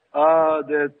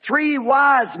the three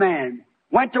wise men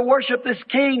went to worship this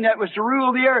king that was to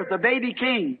rule the earth, the baby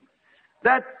king,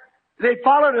 that they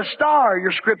followed a star,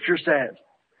 your scripture says.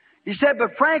 He said,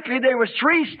 but frankly, there was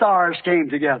three stars came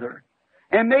together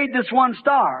and made this one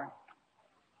star.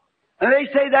 And they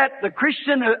say that the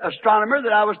Christian astronomer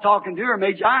that I was talking to, or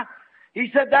Magi, he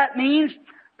said that means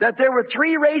that there were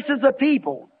 3 races of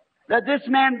people that this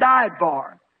man died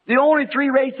for. The only 3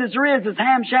 races there is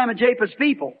Ham, Shem, and Japheth's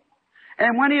people.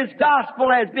 And when his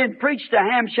gospel has been preached to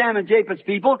Ham, Shem, and Japheth's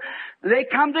people, they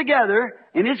come together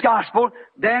in his gospel,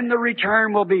 then the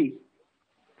return will be.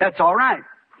 That's all right,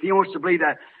 if he wants to believe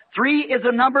that. 3 is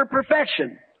a number of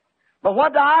perfection. But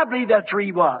what do I believe that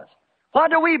 3 was?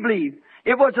 What do we believe?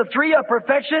 It was a 3 of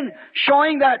perfection,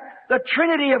 showing that the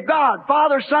Trinity of God,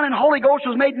 Father, Son, and Holy Ghost,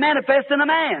 was made manifest in a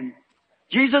man.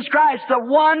 Jesus Christ, the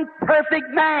one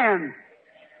perfect man.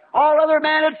 All other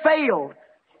men had failed.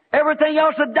 Everything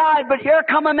else had died, but here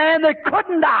come a man that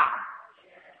couldn't die.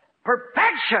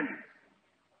 Perfection.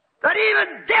 That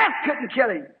even death couldn't kill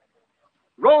him.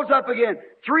 Rose up again.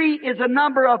 3 is a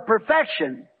number of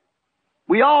perfection.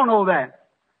 We all know that.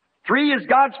 3 is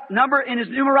God's number in His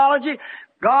numerology.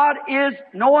 God is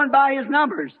known by His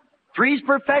numbers. 3 is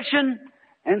perfection,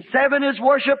 and 7 is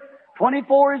worship,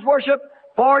 24 is worship,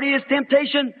 40 is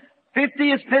temptation,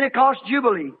 50 is Pentecost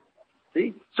Jubilee.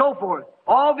 See? So forth.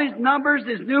 All these numbers,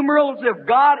 these numerals of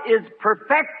God is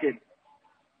perfected.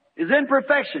 Is in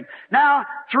perfection. Now,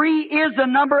 3 is the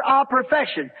number of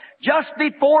perfection. Just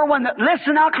before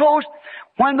listen now close,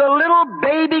 when the little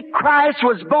baby Christ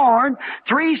was born,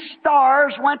 3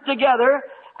 stars went together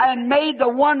and made the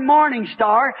one morning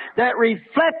star that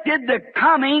reflected the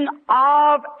coming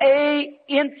of a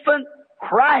infant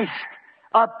Christ,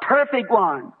 a perfect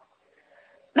one.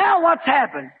 Now what's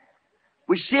happened?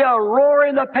 We see a roar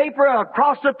in the paper,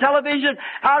 across the television,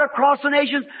 out across the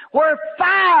nations, where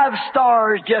 5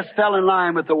 stars just fell in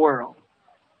line with the world.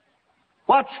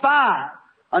 What's 5?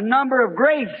 A number of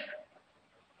grace.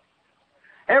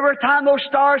 Every time those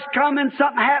stars come and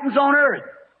something happens on earth.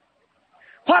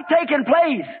 What taken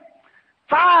place?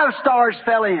 5 stars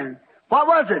fell in. What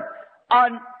was it?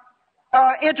 An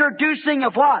introducing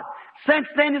of what? Since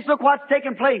then, look what's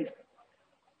taken place.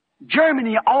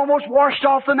 Germany almost washed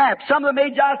off the map. Some of the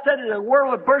Magi said that the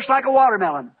world would burst like a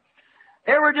watermelon.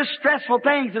 There were distressful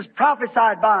things as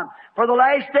prophesied by them for the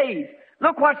last days.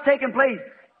 Look what's taken place.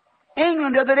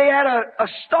 England the other day had a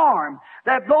storm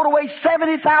that blew away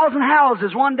 70,000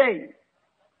 houses one day.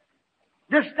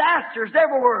 Disasters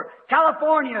everywhere.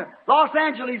 California, Los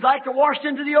Angeles like to wash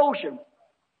into the ocean.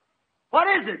 What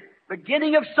is it?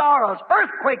 Beginning of sorrows.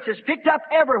 Earthquakes is picked up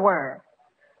everywhere.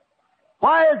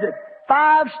 Why is it?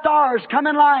 5 stars come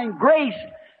in line. Grace.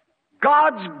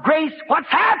 God's grace. What's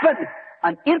happened?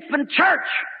 An infant church.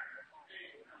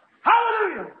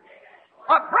 Hallelujah.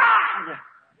 A bride.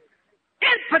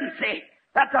 Infancy.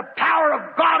 That the power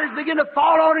of God is beginning to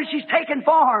fall on her. She's taken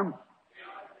form.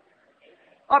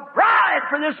 A bride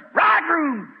for this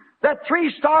bridegroom. That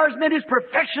 3 stars meant His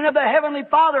perfection of the Heavenly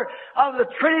Father, of the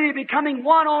Trinity becoming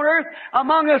one on earth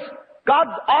among us.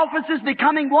 God's offices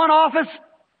becoming one office.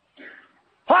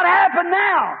 What happened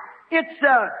now? It's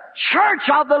the church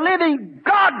of the living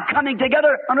God coming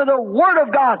together under the Word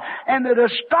of God. And the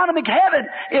astronomic heaven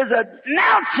is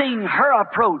announcing her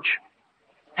approach.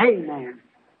 Amen.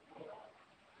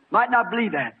 Might not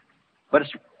believe that, but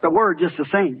it's the Word just the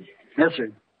same. Yes,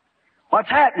 sir. What's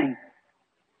happening?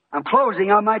 I'm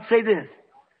closing. I might say this.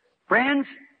 Friends,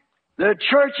 the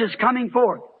church is coming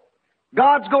forth.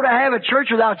 God's going to have a church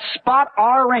without spot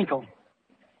or wrinkle.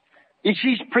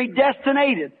 She's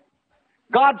predestinated.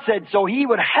 God said so. He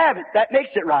would have it. That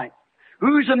makes it right.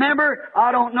 Who's a member?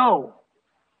 I don't know.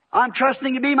 I'm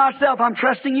trusting to be myself. I'm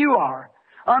trusting you are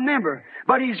a member.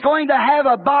 But He's going to have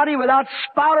a body without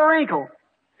spot or wrinkle.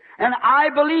 And I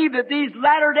believe that these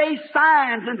latter-day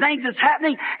signs and things that's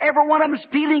happening, every one of them is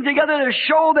feeling together to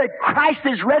show that Christ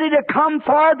is ready to come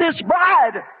for this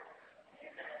bride.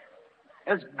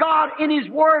 As God in His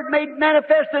Word made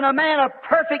manifest in a man, a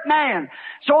perfect man,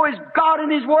 so is God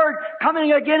in His Word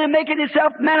coming again and making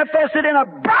Himself manifested in a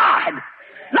bride.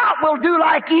 Not will do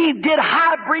like Eve did,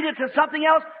 hybrid it to something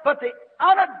else, but the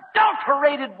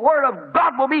unadulterated Word of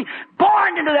God will be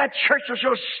born into that church, so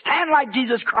she'll stand like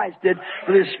Jesus Christ did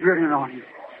with His Spirit and on Him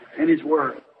in His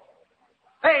Word.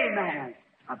 Amen.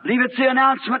 I believe it's the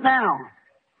announcement now.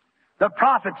 The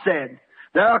prophet said,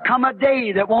 there'll come a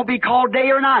day that won't be called day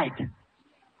or night.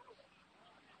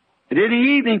 And in the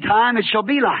evening time it shall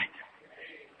be light.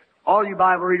 All you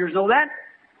Bible readers know that.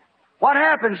 What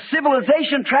happens?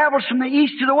 Civilization travels from the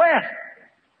east to the west.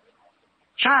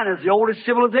 China's the oldest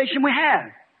civilization we have.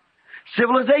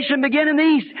 Civilization began in the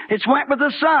east. It's went with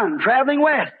the sun, traveling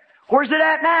west. Where's it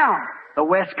at now? The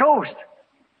west coast.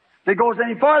 If it goes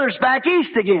any farther, it's back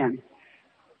east again.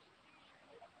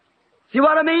 See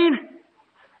what I mean?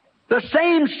 The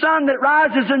same sun that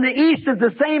rises in the east is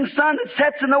the same sun that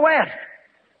sets in the west.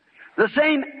 the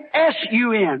same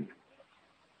S-U-N,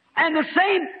 and the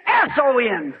same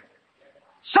S-O-N,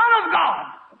 Son of God,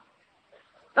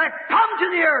 that come to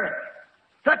the earth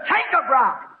to take a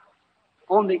bride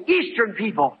on the Eastern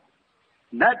people.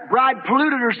 And that bride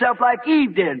polluted herself like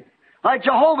Eve did, like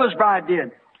Jehovah's bride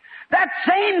did. That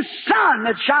same sun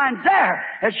that shines there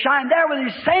has shined there with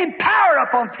his same power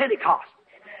up on Pentecost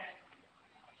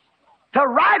to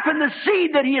ripen the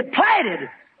seed that he had planted.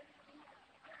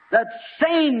 That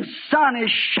same sun is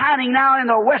shining now in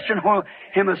the Western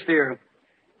Hemisphere.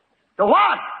 To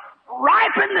what?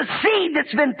 Ripen the seed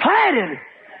that's been planted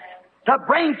to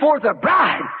bring forth a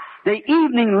bride. The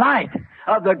evening light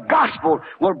of the gospel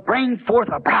will bring forth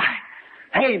a bride.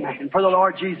 Amen. For the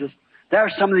Lord Jesus.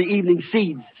 There's some of the evening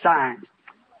seed signs.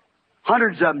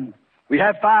 Hundreds of them. We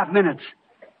have 5 minutes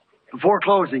before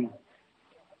closing.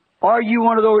 Are you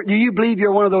one of those? Do you believe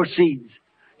you're one of those seeds?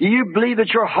 Do you believe that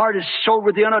your heart is sowed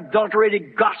with the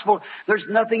unadulterated gospel? There's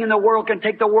nothing in the world can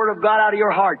take the Word of God out of your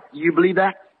heart. Do you believe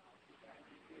that?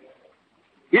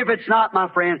 If it's not, my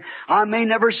friend, I may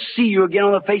never see you again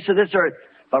on the face of this earth.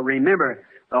 But remember,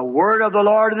 the Word of the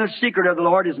Lord and the secret of the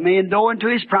Lord is made known to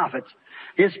His prophets.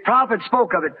 His prophets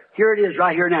spoke of it. Here it is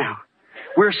right here now.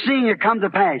 We're seeing it come to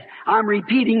pass. I'm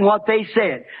repeating what they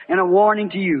said and a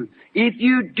warning to you. If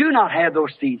you do not have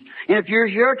those seeds, and if you're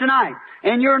here tonight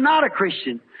and you're not a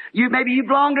Christian, maybe you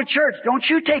belong to church, don't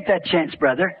you take that chance,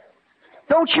 brother.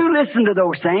 Don't you listen to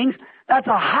those things. That's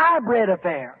a hybrid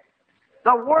affair.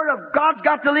 The Word of God's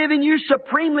got to live in you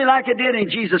supremely like it did in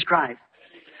Jesus Christ.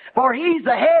 For He's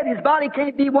the head. His body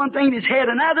can't be one thing, His head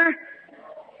another.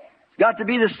 It's got to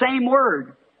be the same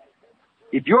Word.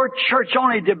 If your church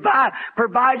only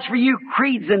provides for you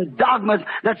creeds and dogmas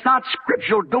that's not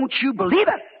scriptural, don't you believe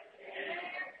it?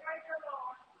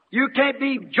 You can't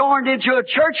be joined into a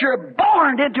church. You're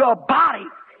born into a body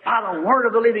by the Word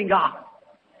of the living God.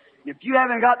 If you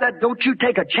haven't got that, don't you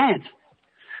take a chance.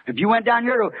 If you went down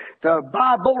here to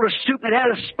buy a bowl of soup that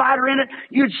had a spider in it,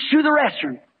 you'd sue the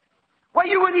restaurant. Well,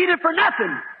 you wouldn't eat it for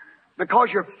nothing because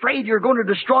you're afraid you're going to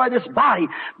destroy this body.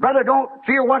 Brother, don't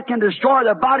fear what can destroy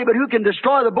the body, but who can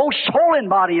destroy the both soul and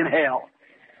body in hell.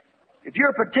 If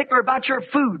you're particular about your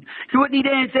food, you wouldn't eat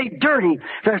anything dirty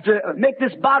to make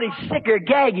this body sick or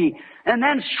gaggy and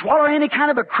then swallow any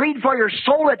kind of a creed for your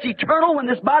soul that's eternal when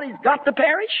this body's got to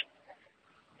perish.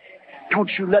 Don't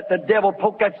you let the devil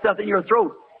poke that stuff in your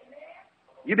throat.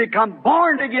 You become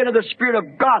born again of the Spirit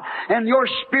of God, and your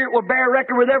spirit will bear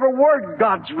record with every word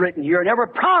God's written here, and every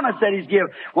promise that He's given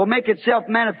will make itself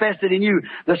manifested in you.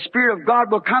 The Spirit of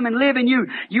God will come and live in you.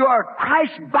 You are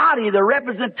Christ's body, the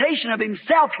representation of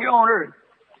Himself here on earth.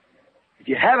 If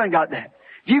you haven't got that,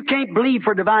 if you can't believe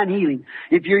for divine healing,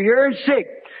 if you're here and sick,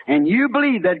 and you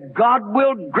believe that God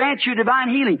will grant you divine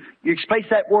healing, you place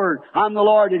that word, I'm the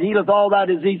Lord that healeth all thy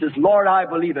diseases. Lord, I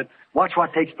believe it. Watch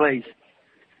what takes place.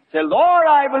 Say, Lord,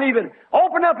 I believe it.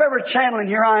 Open up every channel and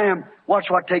here I am. Watch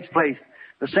what takes place.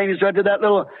 The same is read to that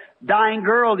little dying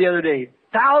girl the other day.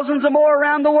 Thousands or more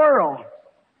around the world.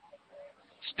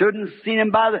 Stood and seen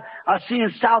him I seen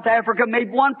in South Africa,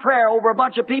 made one prayer over a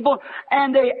bunch of people,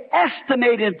 and they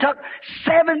estimated and took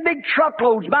 7 big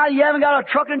truckloads. Now you haven't got a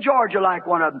truck in Georgia like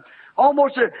one of them.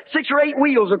 Almost 6 or 8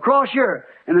 wheels across here.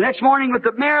 And the next morning with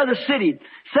the mayor of the city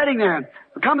sitting there,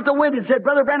 come at the window and said,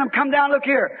 Brother Branham, come down, look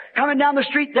here. Coming down the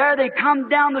street there, they come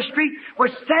down the street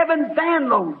with 7 van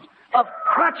loads of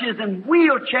crutches and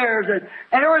wheelchairs and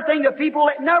everything to people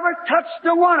that never touched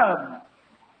the one of them.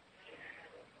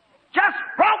 Just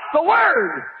brought the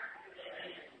Word.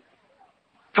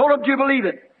 Told them to believe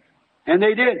it. And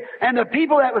they did. And the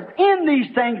people that was in these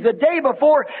things the day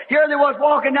before, here they was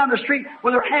walking down the street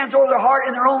with their hands over their heart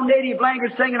in their own native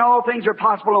language singing all things are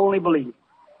possible, only believe.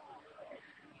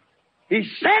 He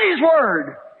sent His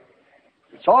Word.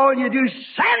 That's all you do,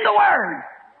 send the Word.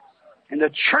 And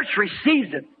the church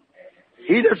receives it.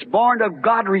 He that's born of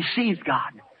God receives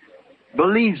God.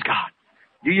 Believes God.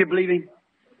 Do you believe Him?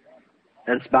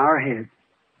 Let us bow our heads.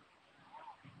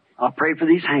 I'll pray for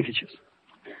these handkerchiefs.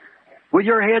 With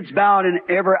your heads bowed and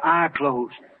every eye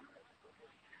closed,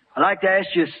 I'd like to ask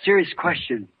you a serious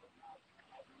question.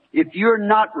 If you're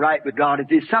not right with God, if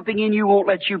there's something in you won't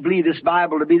let you believe this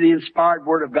Bible to be the inspired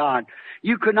Word of God,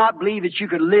 you could not believe that you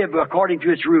could live according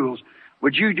to its rules,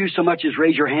 would you do so much as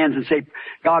raise your hands and say,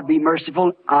 God, be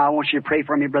merciful. I want you to pray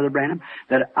for me, Brother Branham,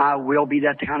 that I will be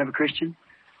that kind of a Christian?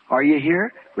 Are you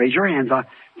here? Raise your hands.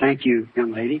 Thank you,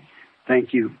 young lady.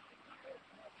 Thank you.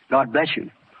 God bless you.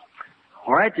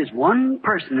 All right, there's one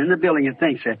person in the building that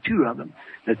thinks that, 2 of them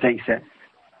that thinks that.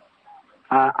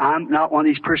 I'm not one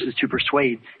of these persons to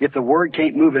persuade. If the Word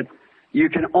can't move it, you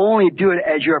can only do it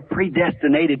as you're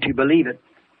predestinated to believe it.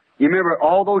 You remember,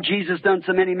 although Jesus done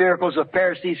so many miracles, the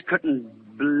Pharisees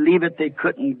couldn't believe it. They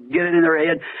couldn't get it in their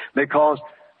head because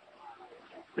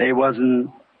they wasn't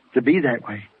to be that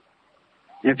way.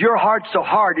 And if your heart's so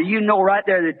hard, do you know right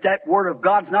there that that Word of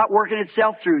God's not working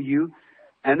itself through you,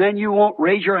 and then you won't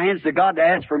raise your hands to God to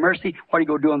ask for mercy? What are you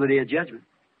going to do on the day of judgment?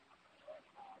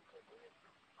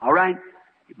 All right?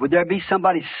 Would there be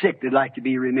somebody sick that'd like to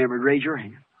be remembered? Raise your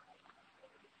hand.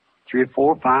 3 or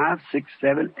 4, 5, 6,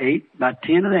 7, 8, about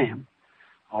 10 of them.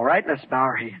 All right, let's bow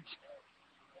our heads.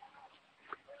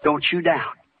 Don't you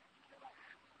doubt.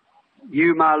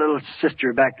 You, my little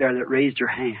sister back there that raised her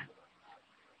hand,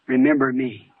 remember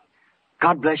me.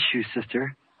 God bless you,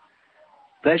 sister.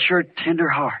 Bless your tender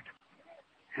heart.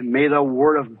 And may the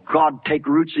Word of God take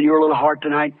roots in your little heart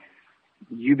tonight.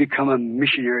 You become a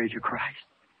missionary to Christ.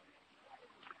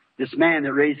 This man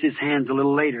that raised his hands a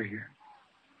little later here.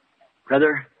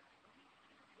 Brother,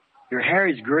 your hair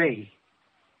is gray.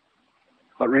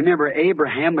 But remember,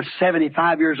 Abraham was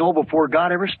 75 years old before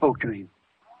God ever spoke to him.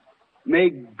 May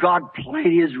God plant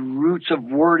His roots of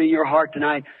Word in your heart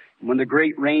tonight. When the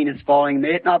great rain is falling,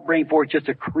 may it not bring forth just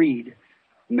a creed.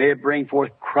 May it bring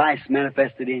forth Christ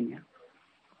manifested in you.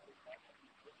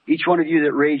 Each one of you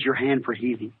that raised your hand for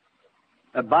healing.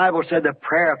 The Bible said the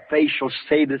prayer of faith shall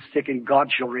save the sick and God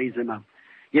shall raise them up.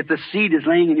 If the seed is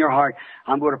laying in your heart,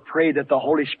 I'm going to pray that the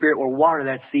Holy Spirit will water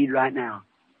that seed right now.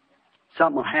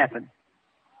 Something will happen.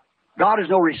 God is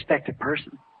no respected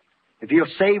person. If He'll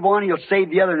save one, He'll save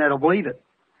the other, and that'll believe it.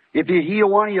 If you heal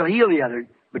one, He'll heal the other,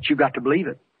 but you've got to believe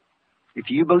it. If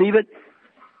you believe it,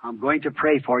 I'm going to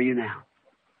pray for you now.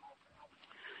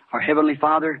 Our Heavenly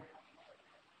Father,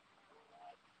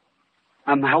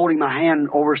 I'm holding my hand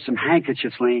over some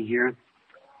handkerchiefs laying here.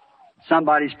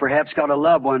 Somebody's perhaps got a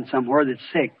loved one somewhere that's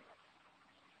sick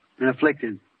and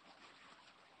afflicted.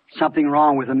 Something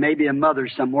wrong with them. Maybe a mother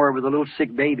somewhere with a little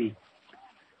sick baby.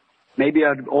 Maybe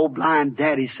an old blind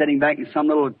daddy sitting back in some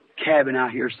little cabin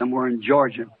out here somewhere in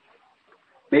Georgia.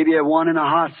 Maybe a one in a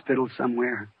hospital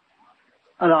somewhere.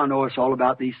 I don't know it's all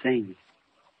about these things.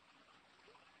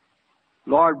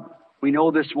 Lord, we know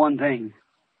this one thing,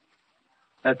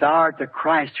 that Thou art the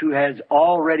Christ who has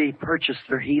already purchased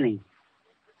their healing.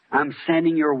 I'm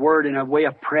sending Your Word in a way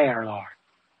of prayer, Lord.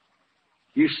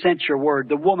 You sent Your Word.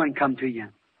 The woman come to you.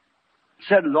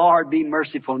 Said, Lord, be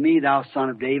merciful to me, Thou Son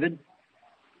of David.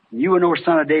 You were no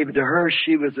son of David to her.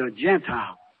 She was a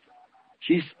Gentile.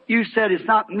 You said, it's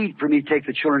not meet for me to take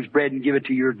the children's bread and give it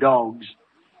to your dogs.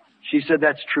 She said,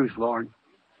 that's truth, Lord.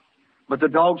 But the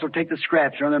dogs will take the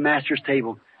scraps on their master's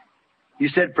table. You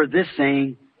said, for this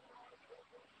saying,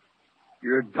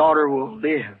 your daughter will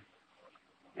live.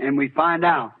 And we find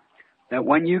out that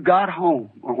when you got home,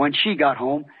 or when she got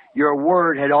home, Your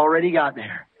Word had already got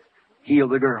there. Heal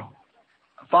the girl.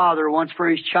 A father once for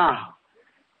his child.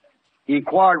 He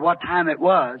inquired what time it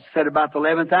was. Said about the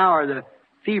 11th hour, the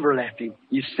fever left him.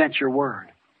 You sent Your Word.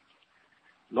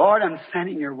 Lord, I'm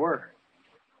sending Your Word.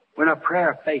 With a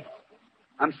prayer of faith.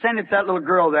 I'm sending it to that little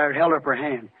girl there that held up her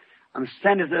hand. I'm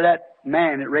sending it to that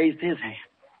man that raised his hand.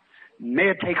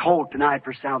 May it take hold tonight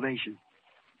for salvation.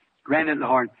 Grant it,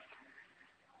 Lord.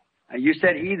 You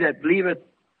said, he that believeth,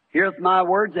 heareth my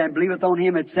words, and believeth on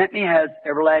Him that sent me has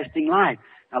everlasting life.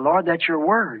 Now, Lord, that's Your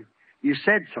Word. You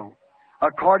said so.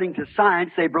 According to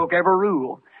science, they broke every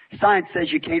rule. Science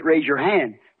says you can't raise your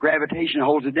hand. Gravitation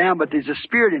holds it down, but there's a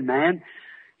spirit in man.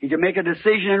 He can make a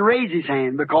decision and raise his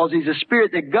hand because he's a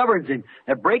spirit that governs him,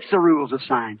 that breaks the rules of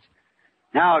science.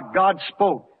 Now, God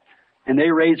spoke, and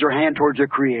they raised their hand towards their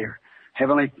Creator.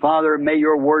 Heavenly Father, may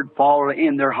Your Word fall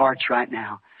in their hearts right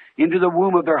now, into the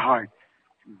womb of their heart.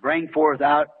 Bring forth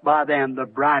out by them the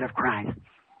bride of Christ.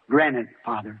 Grant it,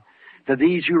 Father, to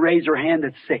these who raise their hand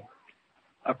that's sick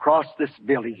across this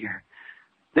building here.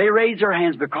 They raise their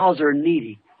hands because they're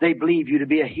needy. They believe You to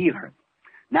be a healer.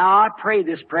 Now I pray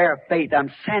this prayer of faith.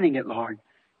 I'm sending it, Lord,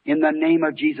 in the name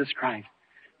of Jesus Christ.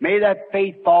 May that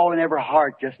faith fall in every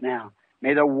heart just now.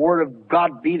 May the Word of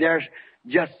God be there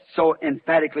just so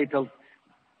emphatically till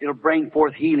it'll bring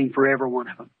forth healing for every one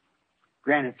of them.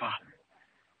 Grant it, Father.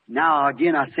 Now,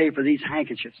 again, I say for these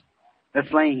handkerchiefs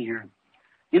that's laying here.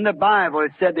 In the Bible,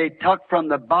 it said they took from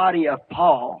the body of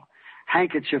Paul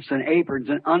handkerchiefs and aprons,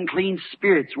 and unclean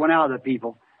spirits went out of the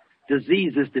people.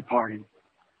 Diseases departed.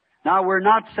 Now, we're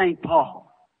not St.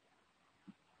 Paul,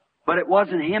 but it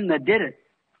wasn't him that did it,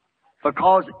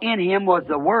 because in him was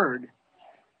the Word.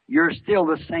 You're still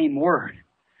the same Word.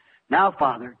 Now,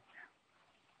 Father,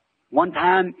 one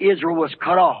time Israel was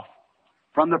cut off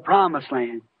from the Promised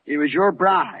Land. It was Your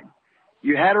bride.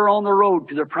 You had her on the road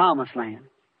to the Promised Land.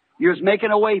 You was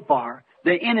making a way for her.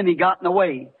 The enemy got in the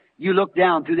way. You looked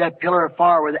down through that pillar of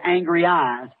fire with angry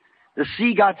eyes, The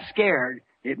sea got scared.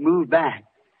 It moved back.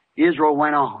 Israel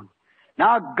went on.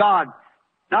 Now God,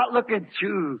 not looking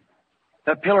through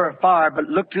the pillar of fire, but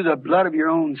look through the blood of your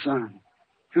own Son,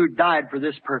 who died for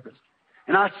this purpose.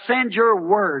 And I send your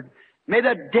word. May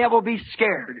the devil be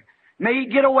scared. May he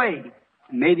get away.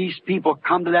 May these people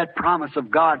come to that promise of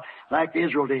God like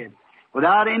Israel did.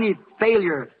 Without any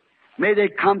failure, may they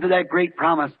come to that great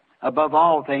promise. Above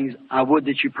all things, I would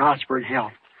that you prosper in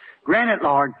health. Grant it,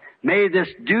 Lord. May this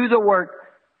do the work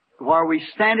while we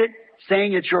stand it,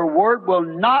 saying that your word will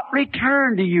not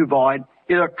return to you void.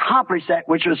 It'll accomplish that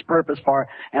which it was purposed for.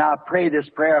 And I pray this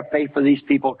prayer of faith for these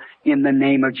people in the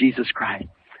name of Jesus Christ.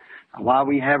 While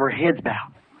we have our heads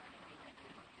bowed,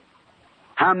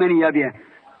 how many of you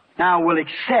now will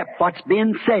accept what's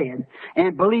been said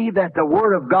and believe that the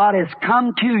Word of God has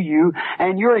come to you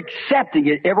and you're accepting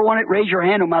it? Everyone that raise your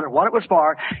hand, no matter what it was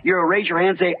for, you'll raise your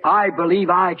hand and say, I believe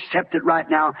I accept it right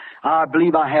now. I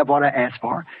believe I have what I asked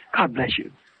for. God bless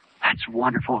you. That's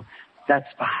wonderful. That's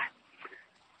fine.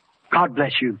 God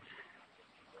bless you.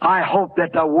 I hope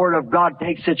that the Word of God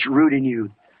takes its root in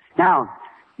you. Now,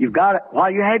 you've got,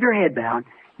 while you have your head down,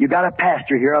 you've got a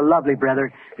pastor here, a lovely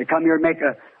brother, to come here and make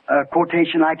a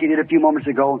quotation like he did a few moments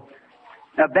ago.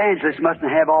 Evangelists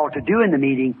mustn't have all to do in the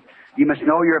meeting. You must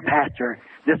know you're a pastor,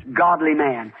 this godly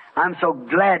man. I'm so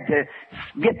glad to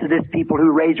get to this people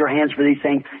who raise their hands for these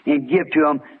things and give to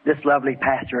them this lovely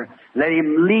pastor. Let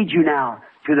him lead you now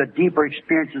to the deeper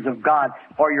experiences of God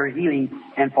for your healing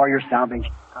and for your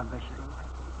salvation. God bless you.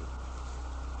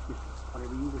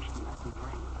 Whatever you wish to, I can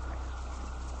pray.